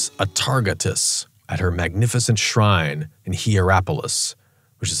goddess Atargatis at her magnificent shrine in Hierapolis,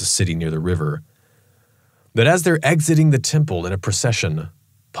 which is a city near the river. But as they're exiting the temple in a procession,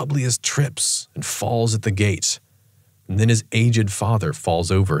 Publius trips and falls at the gate, and then his aged father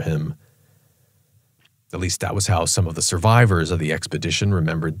falls over him. At least that was how some of the survivors of the expedition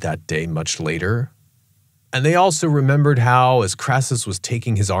remembered that day much later. And they also remembered how, as Crassus was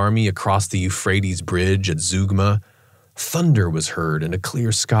taking his army across the Euphrates bridge at Zeugma, thunder was heard in a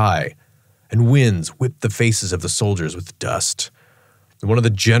clear sky, and winds whipped the faces of the soldiers with dust. And one of the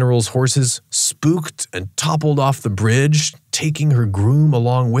general's horses spooked and toppled off the bridge, taking her groom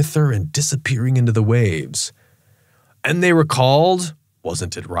along with her and disappearing into the waves. And they recalled,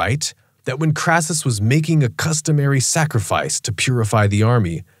 wasn't it right, that when Crassus was making a customary sacrifice to purify the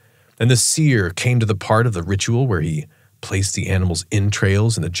army, and the seer came to the part of the ritual where he placed the animal's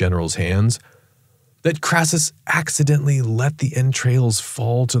entrails in the general's hands, that Crassus accidentally let the entrails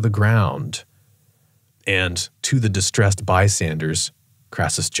fall to the ground. And to the distressed bystanders,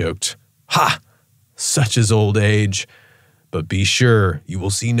 Crassus joked, "Ha! Such is old age, but be sure you will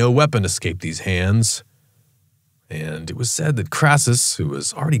see no weapon escape these hands." And it was said that Crassus, who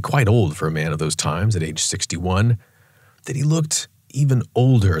was already quite old for a man of those times at age 61, that he looked even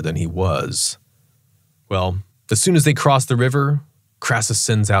older than he was. Well, as soon as they cross the river, Crassus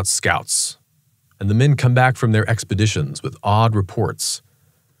sends out scouts, and the men come back from their expeditions with odd reports.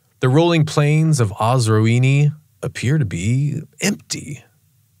 The rolling plains of Osroene appear to be empty.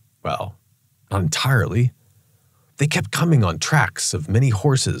 Well, not entirely. They kept coming on tracks of many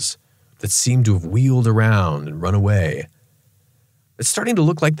horses that seemed to have wheeled around and run away. It's starting to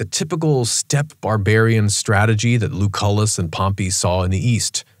look like the typical steppe barbarian strategy that Lucullus and Pompey saw in the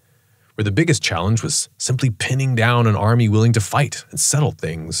east, where the biggest challenge was simply pinning down an army willing to fight and settle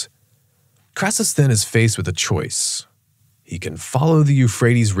things. Crassus then is faced with a choice. He can follow the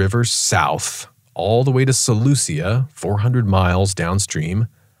Euphrates River south, all the way to Seleucia, 400 miles downstream,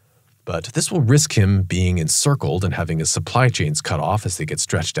 but this will risk him being encircled and having his supply chains cut off as they get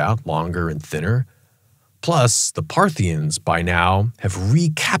stretched out longer and thinner. Plus, the Parthians, by now, have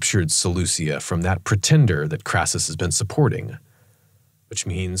recaptured Seleucia from that pretender that Crassus has been supporting, which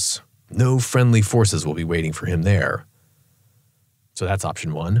means no friendly forces will be waiting for him there. So that's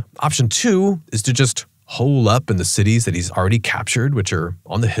option one. Option two is to just hole up in the cities that he's already captured, which are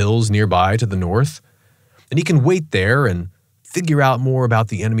on the hills nearby to the north, and he can wait there and figure out more about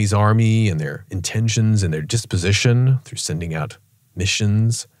the enemy's army and their intentions and their disposition through sending out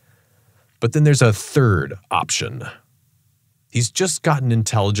missions. But then there's a third option. He's just gotten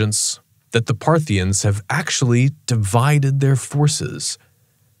intelligence that the Parthians have actually divided their forces.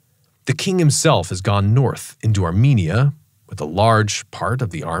 The king himself has gone north into Armenia with a large part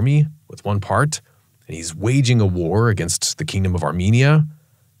of the army, with one part, and he's waging a war against the kingdom of Armenia.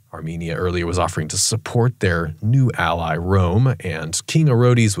 Armenia earlier was offering to support their new ally, Rome, and King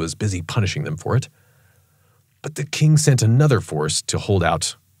Orodes was busy punishing them for it. But the king sent another force to hold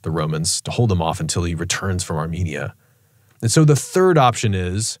out the Romans, to hold them off until he returns from Armenia. And so the third option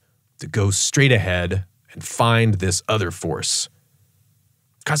is to go straight ahead and find this other force.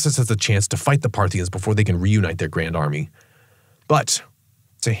 Crassus has the chance to fight the Parthians before they can reunite their grand army. But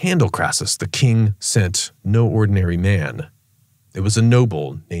to handle Crassus, the king sent no ordinary man. It was a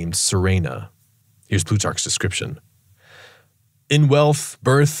noble named Surena. Here's Plutarch's description. In wealth,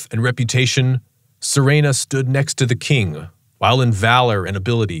 birth, and reputation, Surena stood next to the king, while in valor and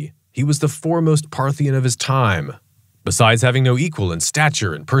ability, he was the foremost Parthian of his time, besides having no equal in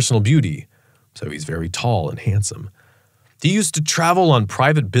stature and personal beauty, so he's very tall and handsome. He used to travel on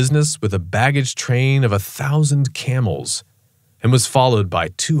private business with a baggage train of 1,000 camels, and was followed by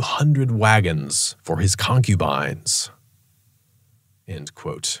 200 wagons for his concubines. End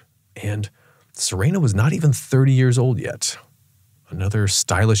quote. And Surena was not even 30 years old yet. Another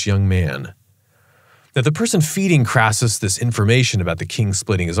stylish young man. Now, the person feeding Crassus this information about the king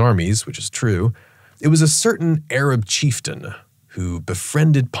splitting his armies, which is true, it was a certain Arab chieftain who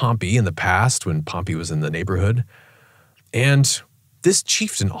befriended Pompey in the past when Pompey was in the neighborhood. And this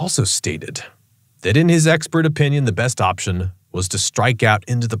chieftain also stated that in his expert opinion, the best option was to strike out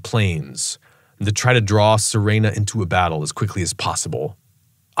into the plains and to try to draw Surena into a battle as quickly as possible.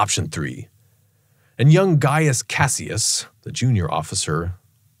 Option 3. And young Gaius Cassius, the junior officer,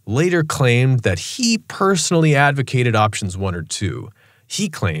 later claimed that he personally advocated options 1 or 2. He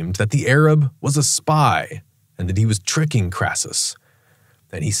claimed that the Arab was a spy and that he was tricking Crassus.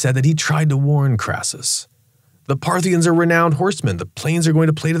 And he said that he tried to warn Crassus. The Parthians are renowned horsemen. The plains are going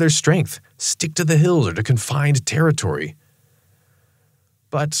to play to their strength. Stick to the hills or to confined territory.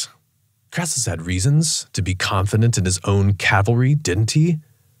 But Crassus had reasons to be confident in his own cavalry, didn't he?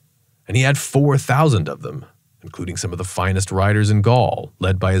 And he had 4,000 of them, including some of the finest riders in Gaul,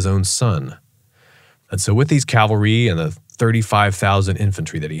 led by his own son. And so with these cavalry and the 35,000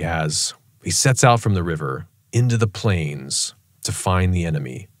 infantry that he has, he sets out from the river into the plains to find the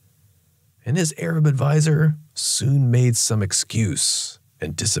enemy. And his Arab advisor soon made some excuse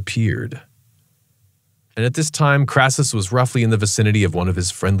and disappeared. And at this time, Crassus was roughly in the vicinity of one of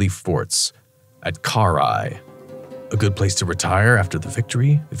his friendly forts at Carrhae, a good place to retire after the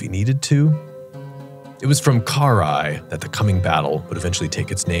victory if he needed to. It was from Carrhae that the coming battle would eventually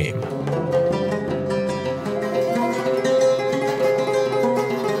take its name.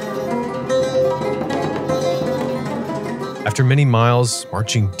 After many miles,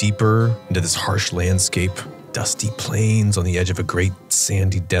 marching deeper into this harsh landscape, dusty plains on the edge of a great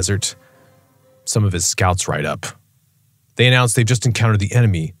sandy desert, some of his scouts ride up. They announce they've just encountered the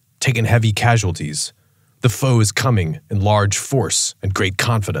enemy, taken heavy casualties. The foe is coming in large force and great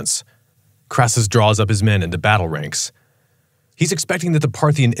confidence. Crassus draws up his men into battle ranks. He's expecting that the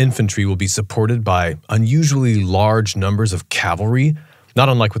Parthian infantry will be supported by unusually large numbers of cavalry, not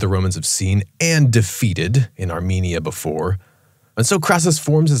unlike what the Romans have seen and defeated in Armenia before. And so Crassus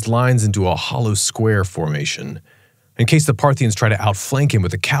forms his lines into a hollow square formation. In case the Parthians try to outflank him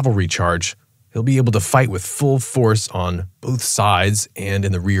with a cavalry charge, he'll be able to fight with full force on both sides and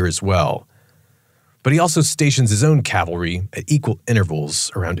in the rear as well. But he also stations his own cavalry at equal intervals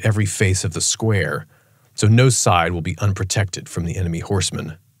around every face of the square, so no side will be unprotected from the enemy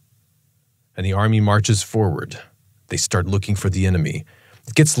horsemen. And the army marches forward. They start looking for the enemy.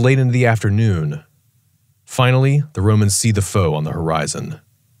 It gets late into the afternoon. Finally, the Romans see the foe on the horizon.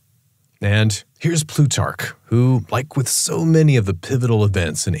 And here's Plutarch, who, like with so many of the pivotal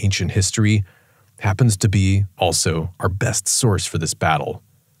events in ancient history, happens to be also our best source for this battle.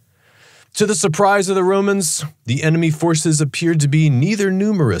 To the surprise of the Romans, the enemy forces appeared to be neither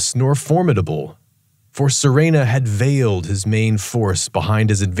numerous nor formidable, for Surena had veiled his main force behind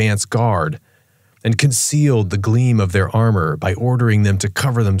his advance guard and concealed the gleam of their armor by ordering them to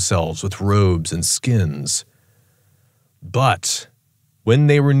cover themselves with robes and skins. But when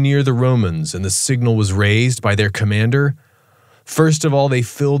they were near the Romans and the signal was raised by their commander, first of all they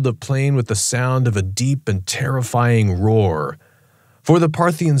filled the plain with the sound of a deep and terrifying roar. For the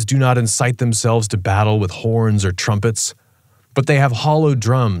Parthians do not incite themselves to battle with horns or trumpets, but they have hollow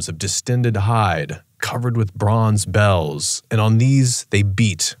drums of distended hide, covered with bronze bells, and on these they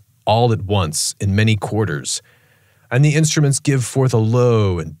beat all at once in many quarters, and the instruments give forth a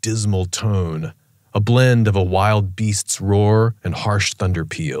low and dismal tone, a blend of a wild beast's roar and harsh thunder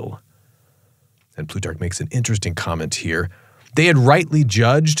peal. And Plutarch makes an interesting comment here. They had rightly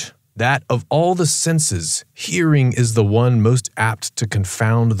judged that of all the senses, hearing is the one most apt to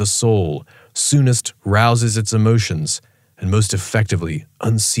confound the soul, soonest rouses its emotions, and most effectively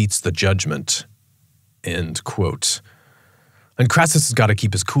unseats the judgment. End quote. And Crassus has got to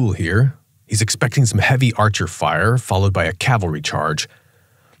keep his cool here. He's expecting some heavy archer fire, followed by a cavalry charge.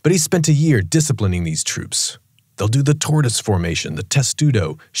 But he's spent a year disciplining these troops. They'll do the tortoise formation, the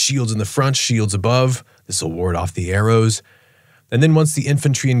testudo, shields in the front, shields above. This will ward off the arrows. And then once the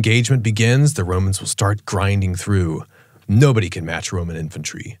infantry engagement begins, the Romans will start grinding through. Nobody can match Roman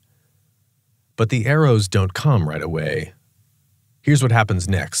infantry. But the arrows don't come right away. Here's what happens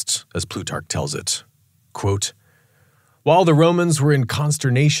next, as Plutarch tells it. Quote, "While the Romans were in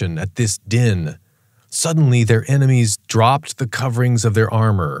consternation at this din, suddenly their enemies dropped the coverings of their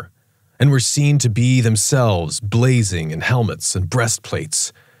armor and were seen to be themselves blazing in helmets and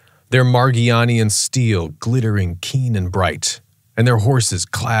breastplates, their Margianian steel glittering keen and bright, and their horses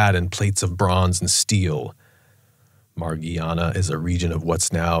clad in plates of bronze and steel." Margiana is a region of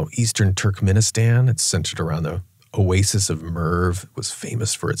what's now eastern Turkmenistan. It's centered around the oasis of Merv. It was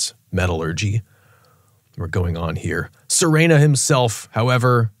famous for its metallurgy. We're going on here. Surena himself,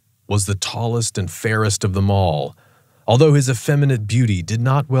 however, was the tallest and fairest of them all, although his effeminate beauty did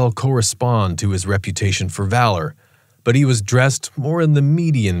not well correspond to his reputation for valor, but he was dressed more in the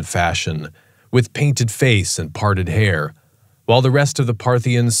Median fashion, with painted face and parted hair, while the rest of the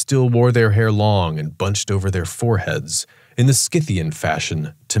Parthians still wore their hair long and bunched over their foreheads in the Scythian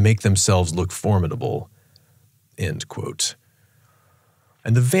fashion to make themselves look formidable. End quote.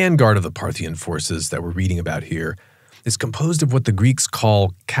 And the vanguard of the Parthian forces that we're reading about here is composed of what the Greeks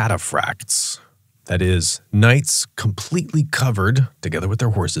call cataphracts. That is, knights completely covered, together with their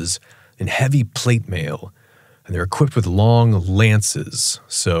horses, in heavy plate mail, and they're equipped with long lances,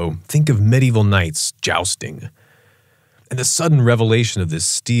 so think of medieval knights jousting. And the sudden revelation of this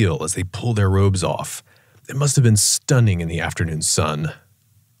steel as they pull their robes off, it must have been stunning in the afternoon sun,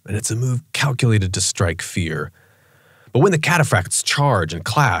 and it's a move calculated to strike fear. But when the cataphracts charge and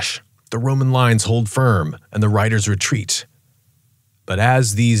clash, the Roman lines hold firm and the riders retreat. But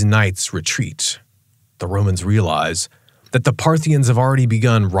as these knights retreat, the Romans realize that the Parthians have already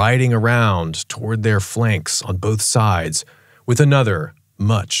begun riding around toward their flanks on both sides with another,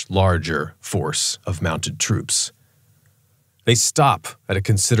 much larger force of mounted troops. They stop at a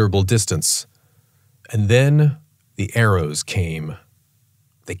considerable distance, and then the arrows came.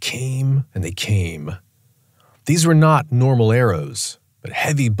 They came and they came. These were not normal arrows, but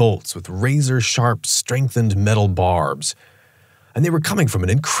heavy bolts with razor-sharp, strengthened metal barbs, and they were coming from an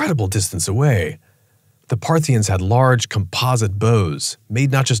incredible distance away. The Parthians had large composite bows,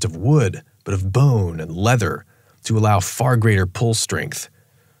 made not just of wood, but of bone and leather, to allow far greater pull strength.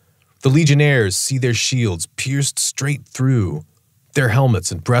 The legionnaires see their shields pierced straight through, their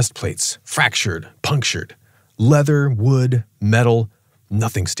helmets and breastplates fractured, punctured. Leather, wood, metal,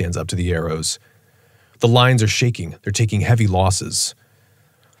 nothing stands up to the arrows. The lines are shaking, they're taking heavy losses.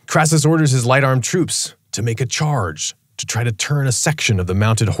 Crassus orders his light-armed troops to make a charge, to try to turn a section of the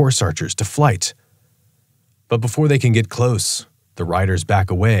mounted horse archers to flight. But before they can get close, the riders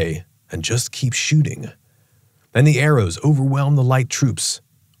back away and just keep shooting. Then the arrows overwhelm the light troops.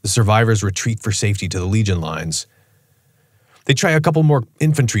 The survivors retreat for safety to the legion lines. They try a couple more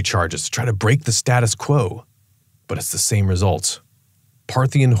infantry charges to try to break the status quo, but it's the same result.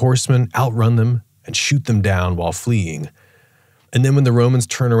 Parthian horsemen outrun them and shoot them down while fleeing. And then when the Romans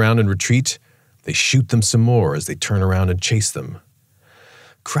turn around and retreat, they shoot them some more as they turn around and chase them.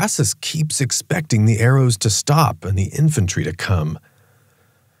 Crassus keeps expecting the arrows to stop and the infantry to come.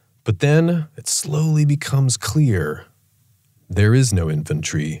 But then it slowly becomes clear. There is no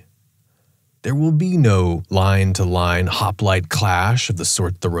infantry. There will be no line-to-line hoplite clash of the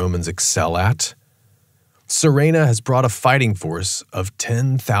sort the Romans excel at. Sirena has brought a fighting force of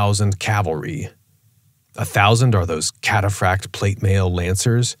 10,000 cavalry. 1,000 are those cataphract plate mail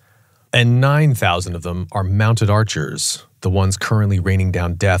lancers, and 9,000 of them are mounted archers, the ones currently raining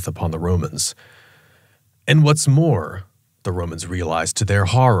down death upon the Romans. And what's more, the Romans realize to their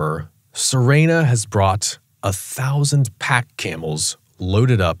horror, Sirena has brought 1,000 pack camels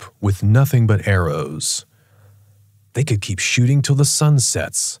loaded up with nothing but arrows. They could keep shooting till the sun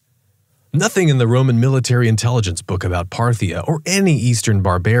sets. Nothing in the Roman military intelligence book about Parthia or any Eastern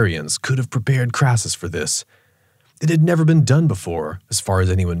barbarians could have prepared Crassus for this. It had never been done before, as far as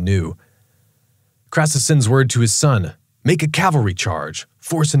anyone knew. Crassus sends word to his son, make a cavalry charge,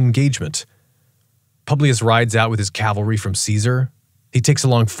 force an engagement. Publius rides out with his cavalry from Caesar. He takes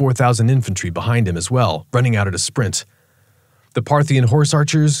along 4,000 infantry behind him as well, running out at a sprint. The Parthian horse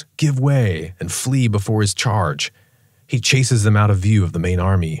archers give way and flee before his charge. He chases them out of view of the main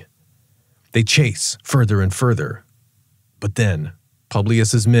army. They chase further and further. But then,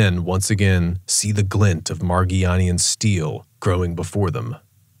 Publius's men once again see the glint of Margianian steel growing before them.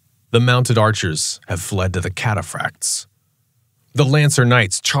 The mounted archers have fled to the cataphracts. The lancer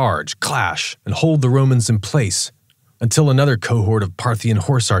knights charge, clash, and hold the Romans in place until another cohort of Parthian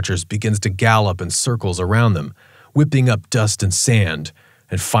horse archers begins to gallop in circles around them, whipping up dust and sand,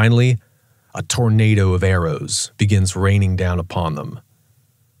 and finally, a tornado of arrows begins raining down upon them.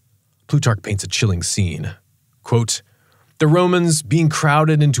 Plutarch paints a chilling scene. Quote, "The Romans, being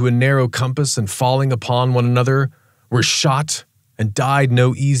crowded into a narrow compass and falling upon one another, were shot and died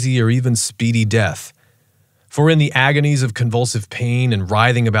no easy or even speedy death. For in the agonies of convulsive pain and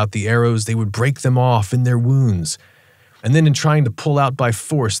writhing about the arrows, they would break them off in their wounds, and then in trying to pull out by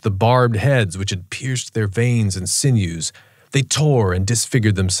force the barbed heads which had pierced their veins and sinews, they tore and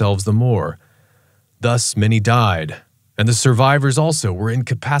disfigured themselves the more. Thus many died, and the survivors also were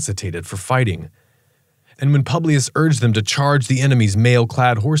incapacitated for fighting. And when Publius urged them to charge the enemy's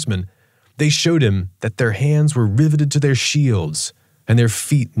mail-clad horsemen, they showed him that their hands were riveted to their shields, and their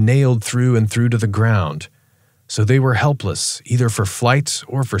feet nailed through and through to the ground. So they were helpless, either for flight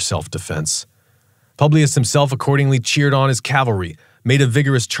or for self-defense. Publius himself accordingly cheered on his cavalry, made a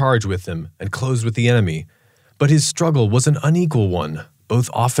vigorous charge with them, and closed with the enemy. But his struggle was an unequal one, both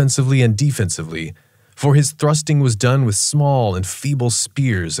offensively and defensively, for his thrusting was done with small and feeble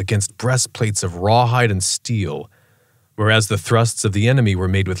spears against breastplates of rawhide and steel, whereas the thrusts of the enemy were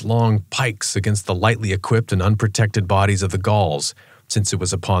made with long pikes against the lightly equipped and unprotected bodies of the Gauls, since it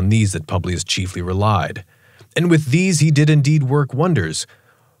was upon these that Publius chiefly relied. And with these he did indeed work wonders,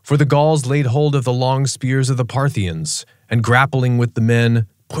 For the Gauls laid hold of the long spears of the Parthians, and grappling with the men,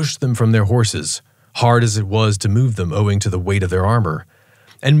 pushed them from their horses, hard as it was to move them owing to the weight of their armor.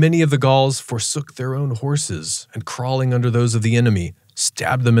 And many of the Gauls forsook their own horses, and crawling under those of the enemy,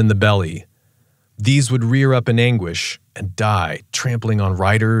 stabbed them in the belly. These would rear up in anguish and die, trampling on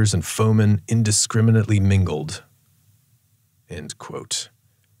riders and foemen indiscriminately mingled." End quote.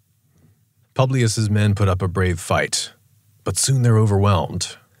 Publius's men put up a brave fight, but soon they're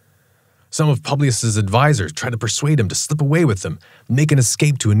overwhelmed. Some of Publius's advisors try to persuade him to slip away with them and make an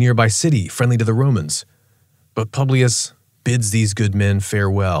escape to a nearby city friendly to the Romans. But Publius bids these good men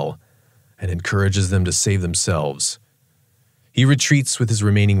farewell and encourages them to save themselves. He retreats with his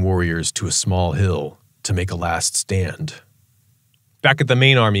remaining warriors to a small hill to make a last stand. Back at the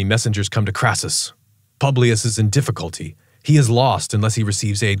main army, messengers come to Crassus. Publius is in difficulty. He is lost unless he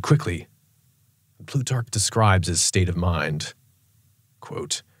receives aid quickly. Plutarch describes his state of mind.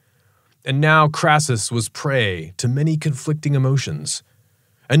 Quote, "And now Crassus was prey to many conflicting emotions,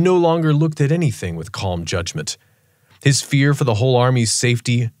 and no longer looked at anything with calm judgment. His fear for the whole army's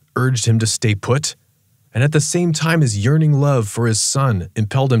safety urged him to stay put, and at the same time his yearning love for his son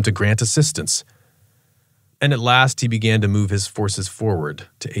impelled him to grant assistance. And at last he began to move his forces forward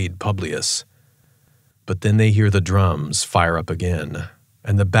to aid Publius. But then they hear the drums fire up again,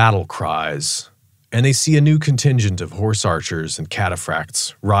 and the battle cries, and they see a new contingent of horse archers and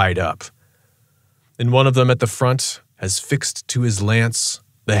cataphracts ride up. And one of them at the front has fixed to his lance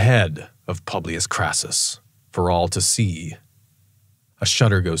the head of Publius Crassus, for all to see. A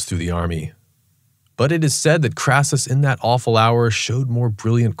shudder goes through the army. But it is said that Crassus in that awful hour showed more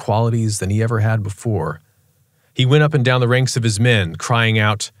brilliant qualities than he ever had before. He went up and down the ranks of his men, crying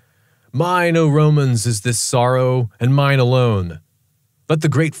out, 'Mine, O Romans, is this sorrow, and mine alone. Let the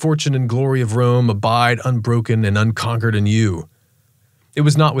great fortune and glory of Rome abide unbroken and unconquered in you. It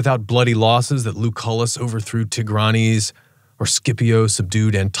was not without bloody losses that Lucullus overthrew Tigranes, or Scipio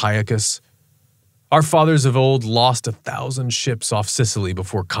subdued Antiochus. Our fathers of old lost 1,000 ships off Sicily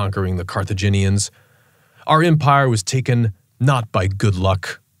before conquering the Carthaginians. Our empire was taken not by good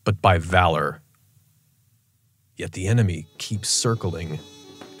luck, but by valor. Yet the enemy keeps circling,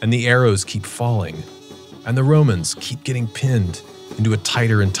 and the arrows keep falling, and the Romans keep getting pinned into a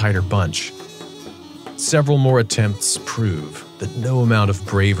tighter and tighter bunch. Several more attempts prove that no amount of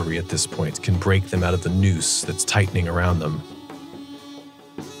bravery at this point can break them out of the noose that's tightening around them.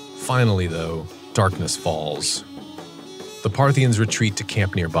 Finally, though, darkness falls. The Parthians retreat to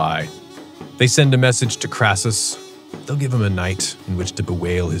camp nearby. They send a message to Crassus. They'll give him a night in which to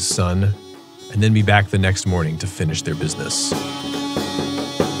bewail his son, and then be back the next morning to finish their business.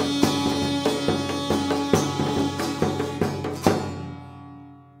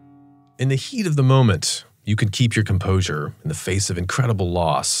 In the heat of the moment, you can keep your composure in the face of incredible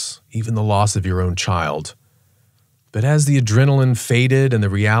loss, even the loss of your own child. But as the adrenaline faded and the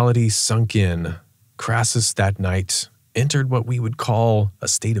reality sunk in, Crassus that night entered what we would call a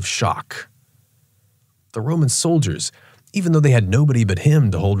state of shock. The Roman soldiers, even though they had nobody but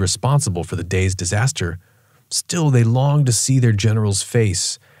him to hold responsible for the day's disaster, still they longed to see their general's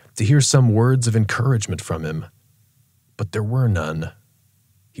face, to hear some words of encouragement from him. But there were none.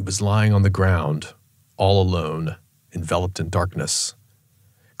 He was lying on the ground, all alone, enveloped in darkness.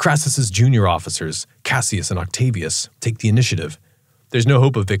 Crassus's junior officers, Cassius and Octavius, take the initiative. There's no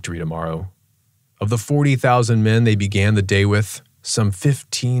hope of victory tomorrow. Of the 40,000 men they began the day with, some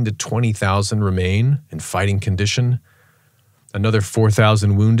 15 to 20,000 remain in fighting condition. Another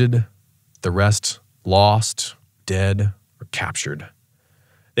 4,000 wounded, the rest lost, dead, or captured.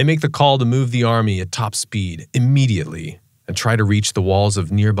 They make the call to move the army at top speed immediately and try to reach the walls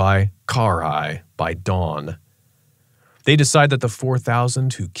of nearby Carrhae by dawn. They decide that the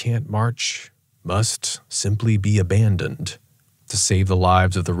 4,000 who can't march must simply be abandoned to save the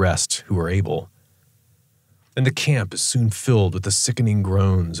lives of the rest who are able. And the camp is soon filled with the sickening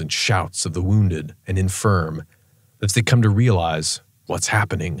groans and shouts of the wounded and infirm as they come to realize what's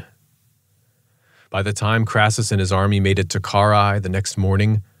happening. By the time Crassus and his army made it to Carrhae the next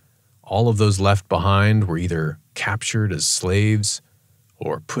morning, all of those left behind were either captured as slaves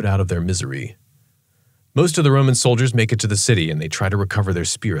or put out of their misery. Most of the Roman soldiers make it to the city and they try to recover their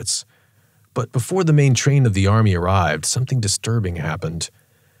spirits. But before the main train of the army arrived, something disturbing happened.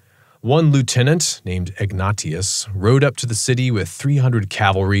 One lieutenant, named Ignatius, rode up to the city with 300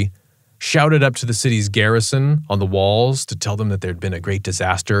 cavalry, shouted up to the city's garrison on the walls to tell them that there had been a great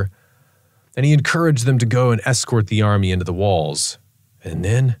disaster, and he encouraged them to go and escort the army into the walls. And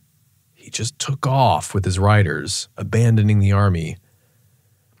then he just took off with his riders, abandoning the army.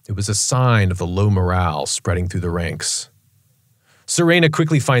 It was a sign of the low morale spreading through the ranks. Surena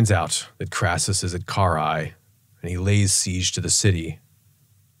quickly finds out that Crassus is at Carrhae, and he lays siege to the city.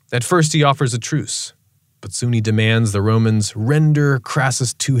 At first he offers a truce, but soon he demands the Romans render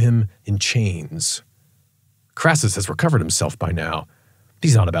Crassus to him in chains. Crassus has recovered himself by now.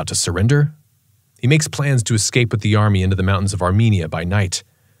 He's not about to surrender. He makes plans to escape with the army into the mountains of Armenia by night,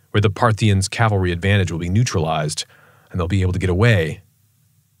 where the Parthians' cavalry advantage will be neutralized, and they'll be able to get away.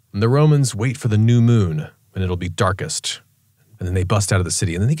 And the Romans wait for the new moon, when it'll be darkest, and then they bust out of the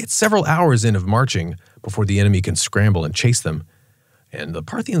city, and then they get several hours in of marching before the enemy can scramble and chase them. And the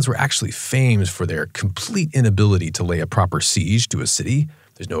Parthians were actually famed for their complete inability to lay a proper siege to a city.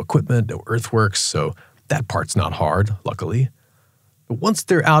 There's no equipment, no earthworks, so that part's not hard, luckily. But once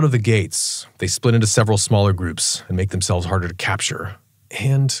they're out of the gates, they split into several smaller groups and make themselves harder to capture.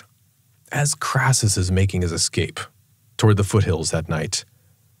 And as Crassus is making his escape toward the foothills that night,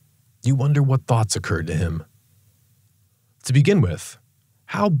 you wonder what thoughts occurred to him. To begin with,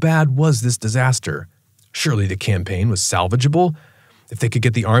 how bad was this disaster? Surely the campaign was salvageable. If they could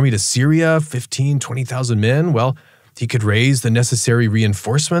get the army to Syria, 20,000 men, well, he could raise the necessary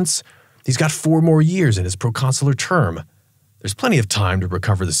reinforcements. He's got 4 more years in his proconsular term. There's plenty of time to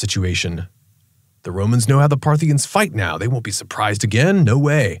recover the situation. The Romans know how the Parthians fight now. They won't be surprised again, no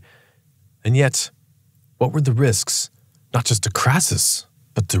way. And yet, what were the risks? Not just to Crassus,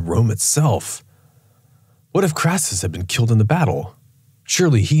 but to Rome itself. What if Crassus had been killed in the battle?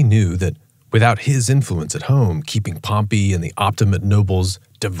 Surely he knew that without his influence at home, keeping Pompey and the Optimate nobles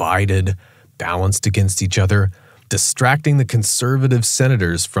divided, balanced against each other, distracting the conservative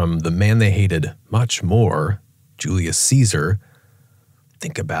senators from the man they hated much more, Julius Caesar.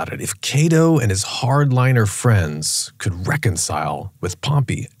 Think about it. If Cato and his hardliner friends could reconcile with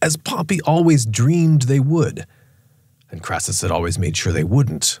Pompey, as Pompey always dreamed they would, and Crassus had always made sure they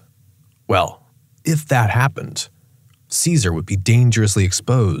wouldn't, well, if that happened, Caesar would be dangerously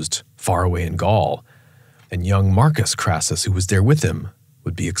exposed far away in Gaul, and young Marcus Crassus, who was there with him,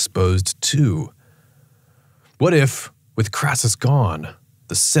 would be exposed too. What if, with Crassus gone,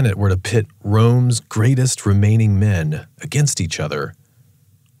 the Senate were to pit Rome's greatest remaining men against each other?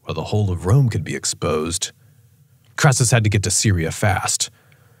 Well, the whole of Rome could be exposed. Crassus had to get to Syria fast.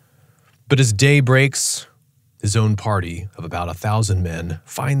 But as day breaks, his own party of about 1,000 men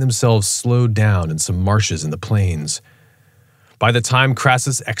find themselves slowed down in some marshes in the plains. By the time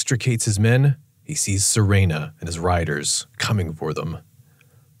Crassus extricates his men, he sees Surena and his riders coming for them.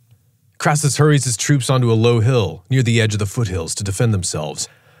 Crassus hurries his troops onto a low hill near the edge of the foothills to defend themselves.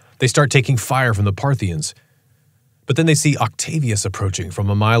 They start taking fire from the Parthians. But then they see Octavius approaching from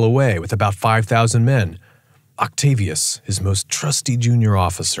a mile away with about 5,000 men. Octavius, his most trusty junior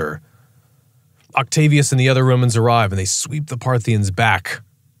officer. Octavius and the other Romans arrive and they sweep the Parthians back.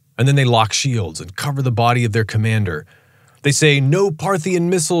 And then they lock shields and cover the body of their commander. They say, "No Parthian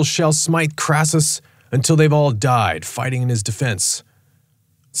missile shall smite Crassus until they've all died fighting in his defense."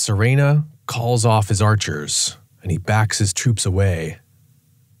 Surena calls off his archers, and he backs his troops away.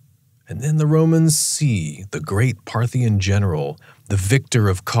 And then the Romans see the great Parthian general, the victor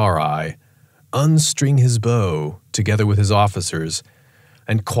of Carrhae, unstring his bow together with his officers,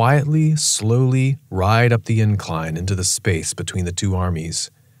 and quietly, slowly ride up the incline into the space between the two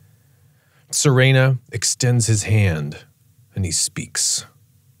armies. Surena extends his hand, and he speaks.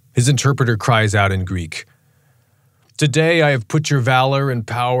 His interpreter cries out in Greek, "Today I have put your valor and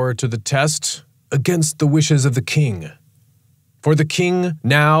power to the test against the wishes of the king. For the king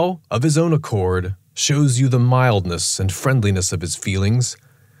now, of his own accord, shows you the mildness and friendliness of his feelings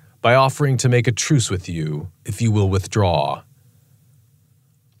by offering to make a truce with you if you will withdraw."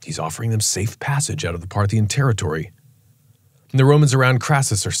 He's offering them safe passage out of the Parthian territory. And the Romans around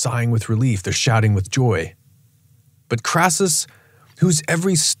Crassus are sighing with relief. They're shouting with joy. But Crassus, whose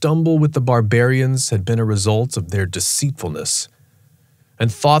every stumble with the barbarians had been a result of their deceitfulness,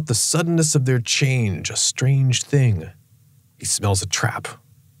 and thought the suddenness of their change a strange thing, he smells a trap,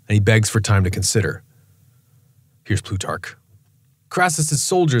 and he begs for time to consider. Here's Plutarch. Crassus's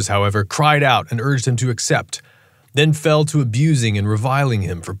soldiers, however, cried out and urged him to accept, then fell to abusing and reviling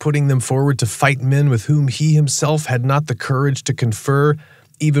him for putting them forward to fight men with whom he himself had not the courage to confer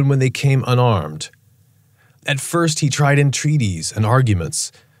even when they came unarmed. At first he tried entreaties and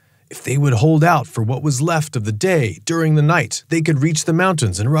arguments. If they would hold out for what was left of the day during the night, they could reach the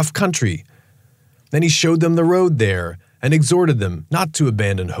mountains and rough country. Then he showed them the road there and exhorted them not to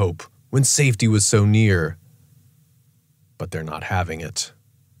abandon hope when safety was so near. But they're not having it.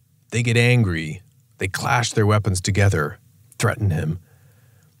 They get angry. They clash their weapons together, threaten him,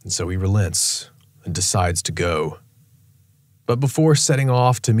 and so he relents and decides to go. But before setting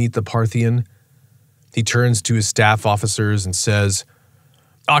off to meet the Parthian, He turns to his staff officers and says,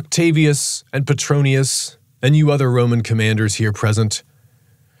 "Octavius and Petronius, and you other Roman commanders here present,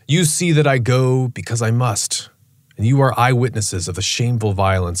 you see that I go because I must, and you are eyewitnesses of the shameful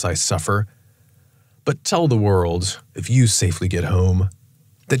violence I suffer. But tell the world, if you safely get home,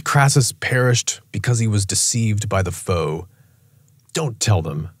 that Crassus perished because he was deceived by the foe. Don't tell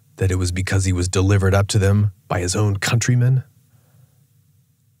them that it was because he was delivered up to them by his own countrymen."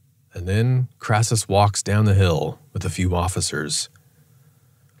 And then Crassus walks down the hill with a few officers.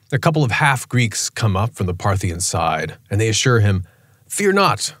 A couple of half-Greeks come up from the Parthian side, and they assure him, "Fear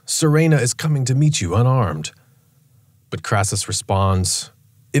not, Serena is coming to meet you unarmed." But Crassus responds,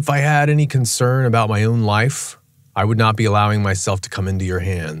 "If I had any concern about my own life, I would not be allowing myself to come into your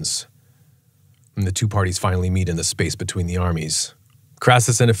hands." And the two parties finally meet in the space between the armies.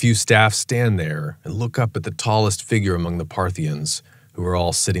 Crassus and a few staff stand there and look up at the tallest figure among the Parthians, who are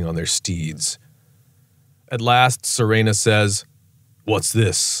all sitting on their steeds. At last, Serena says, "What's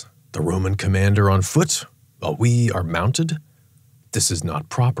this? The Roman commander on foot, while we are mounted? This is not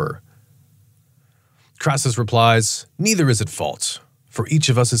proper." Crassus replies, "Neither is it false, for each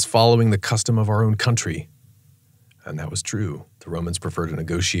of us is following the custom of our own country." And that was true. The Romans prefer to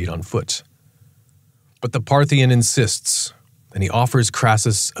negotiate on foot. But the Parthian insists, and he offers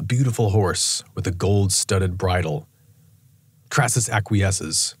Crassus a beautiful horse with a gold-studded bridle. Crassus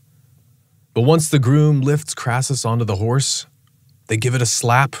acquiesces. But once the groom lifts Crassus onto the horse, they give it a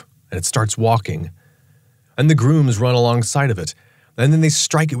slap, and it starts walking. And the grooms run alongside of it, and then they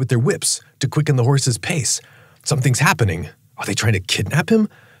strike it with their whips to quicken the horse's pace. Something's happening. Are they trying to kidnap him?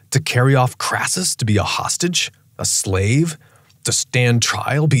 To carry off Crassus to be a hostage? A slave? To stand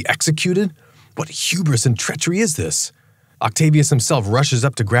trial? Be executed? What hubris and treachery is this? Octavius himself rushes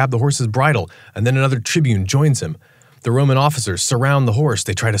up to grab the horse's bridle, and then another tribune joins him. The Roman officers surround the horse.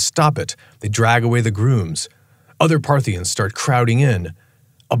 They try to stop it. They drag away the grooms. Other Parthians start crowding in.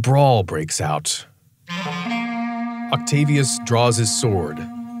 A brawl breaks out. Octavius draws his sword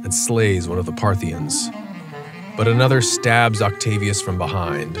and slays one of the Parthians. But another stabs Octavius from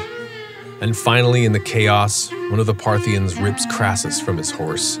behind. And finally, in the chaos, one of the Parthians rips Crassus from his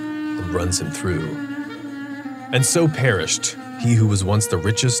horse and runs him through. And so perished he who was once the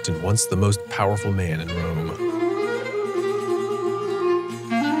richest and once the most powerful man in Rome.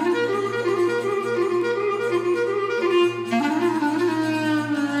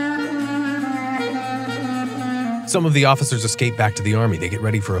 Some of the officers escape back to the army. They get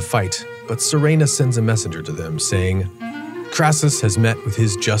ready for a fight, but Serena sends a messenger to them saying, "Crassus has met with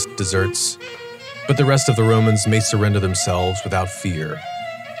his just deserts, but the rest of the Romans may surrender themselves without fear."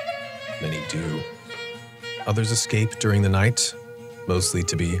 Many do. Others escape during the night, mostly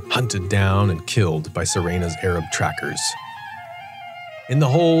to be hunted down and killed by Serena's Arab trackers. In the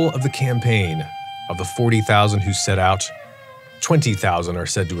whole of the campaign, of the 40,000 who set out, 20,000 are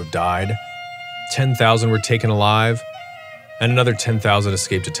said to have died, 10,000 were taken alive, and another 10,000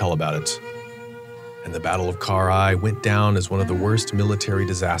 escaped to tell about it. And the Battle of Carrhae went down as one of the worst military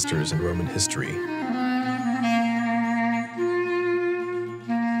disasters in Roman history.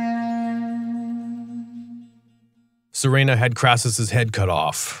 Serena had Crassus's head cut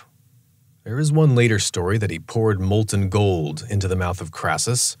off. There is one later story that he poured molten gold into the mouth of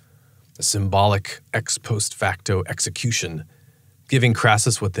Crassus, a symbolic ex post facto execution, giving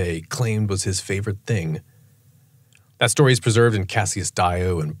Crassus what they claimed was his favorite thing. That story is preserved in Cassius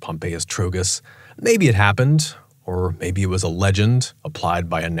Dio and Pompeius Trogus. Maybe it happened, or maybe it was a legend applied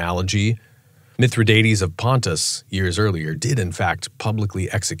by analogy. Mithridates of Pontus, years earlier, did in fact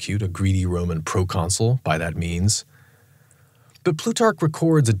publicly execute a greedy Roman proconsul by that means. But Plutarch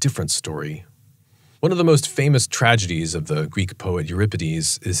records a different story. One of the most famous tragedies of the Greek poet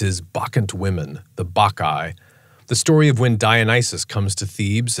Euripides is his Bacchant women, the Bacchae, the story of when Dionysus comes to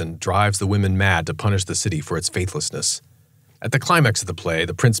Thebes and drives the women mad to punish the city for its faithlessness. At the climax of the play,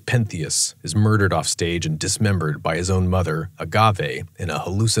 the prince Pentheus is murdered off stage and dismembered by his own mother, Agave, in a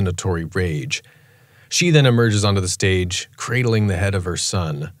hallucinatory rage. She then emerges onto the stage, cradling the head of her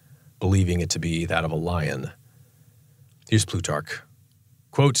son, believing it to be that of a lion. Here's Plutarch.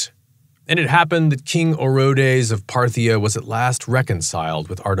 Quote, "And it happened that King Orodes of Parthia was at last reconciled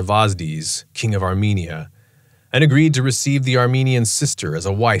with Artavasdes, king of Armenia, and agreed to receive the Armenian sister as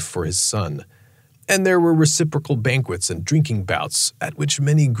a wife for his son. And there were reciprocal banquets and drinking bouts at which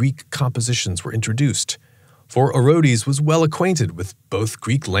many Greek compositions were introduced, for Orodes was well acquainted with both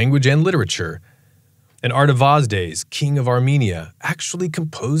Greek language and literature. And Artavasdes, king of Armenia, actually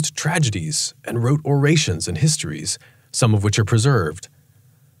composed tragedies and wrote orations and histories, some of which are preserved.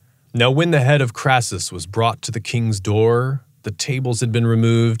 Now when the head of Crassus was brought to the king's door, the tables had been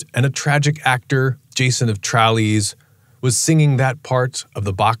removed, and a tragic actor, Jason of Tralles, was singing that part of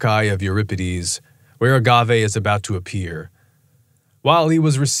the Bacchae of Euripides where Agave is about to appear. While he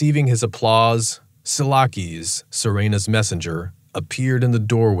was receiving his applause, Sylakes, Serena's messenger, appeared in the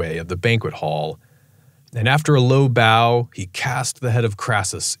doorway of the banquet hall, and after a low bow, he cast the head of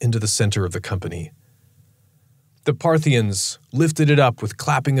Crassus into the center of the company. The Parthians lifted it up with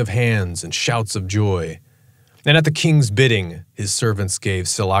clapping of hands and shouts of joy, and at the king's bidding, his servants gave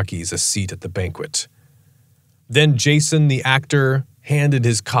Sylakes a seat at the banquet. Then Jason, the actor, handed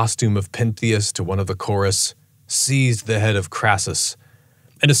his costume of Pentheus to one of the chorus, seized the head of Crassus,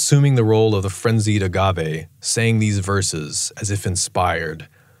 and assuming the role of the frenzied Agave, sang these verses as if inspired.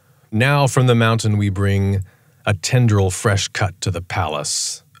 Now from the mountain we bring a tendril fresh cut to the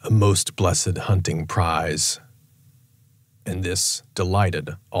palace, a most blessed hunting prize. And this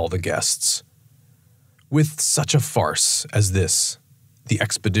delighted all the guests. With such a farce as this, the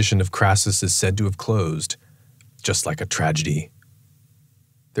expedition of Crassus is said to have closed, just like a tragedy.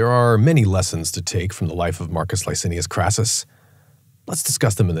 There are many lessons to take from the life of Marcus Licinius Crassus. Let's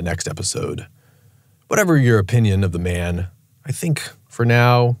discuss them in the next episode. Whatever your opinion of the man, I think, for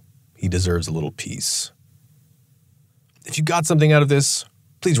now, he deserves a little peace. If you got something out of this,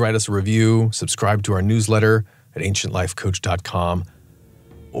 please write us a review, subscribe to our newsletter at ancientlifecoach.com,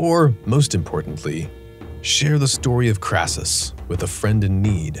 or, most importantly, share the story of Crassus with a friend in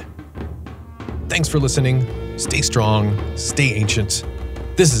need. Thanks for listening. Stay strong, stay ancient.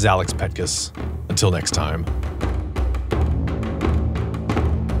 This is Alex Petkus. Until next time.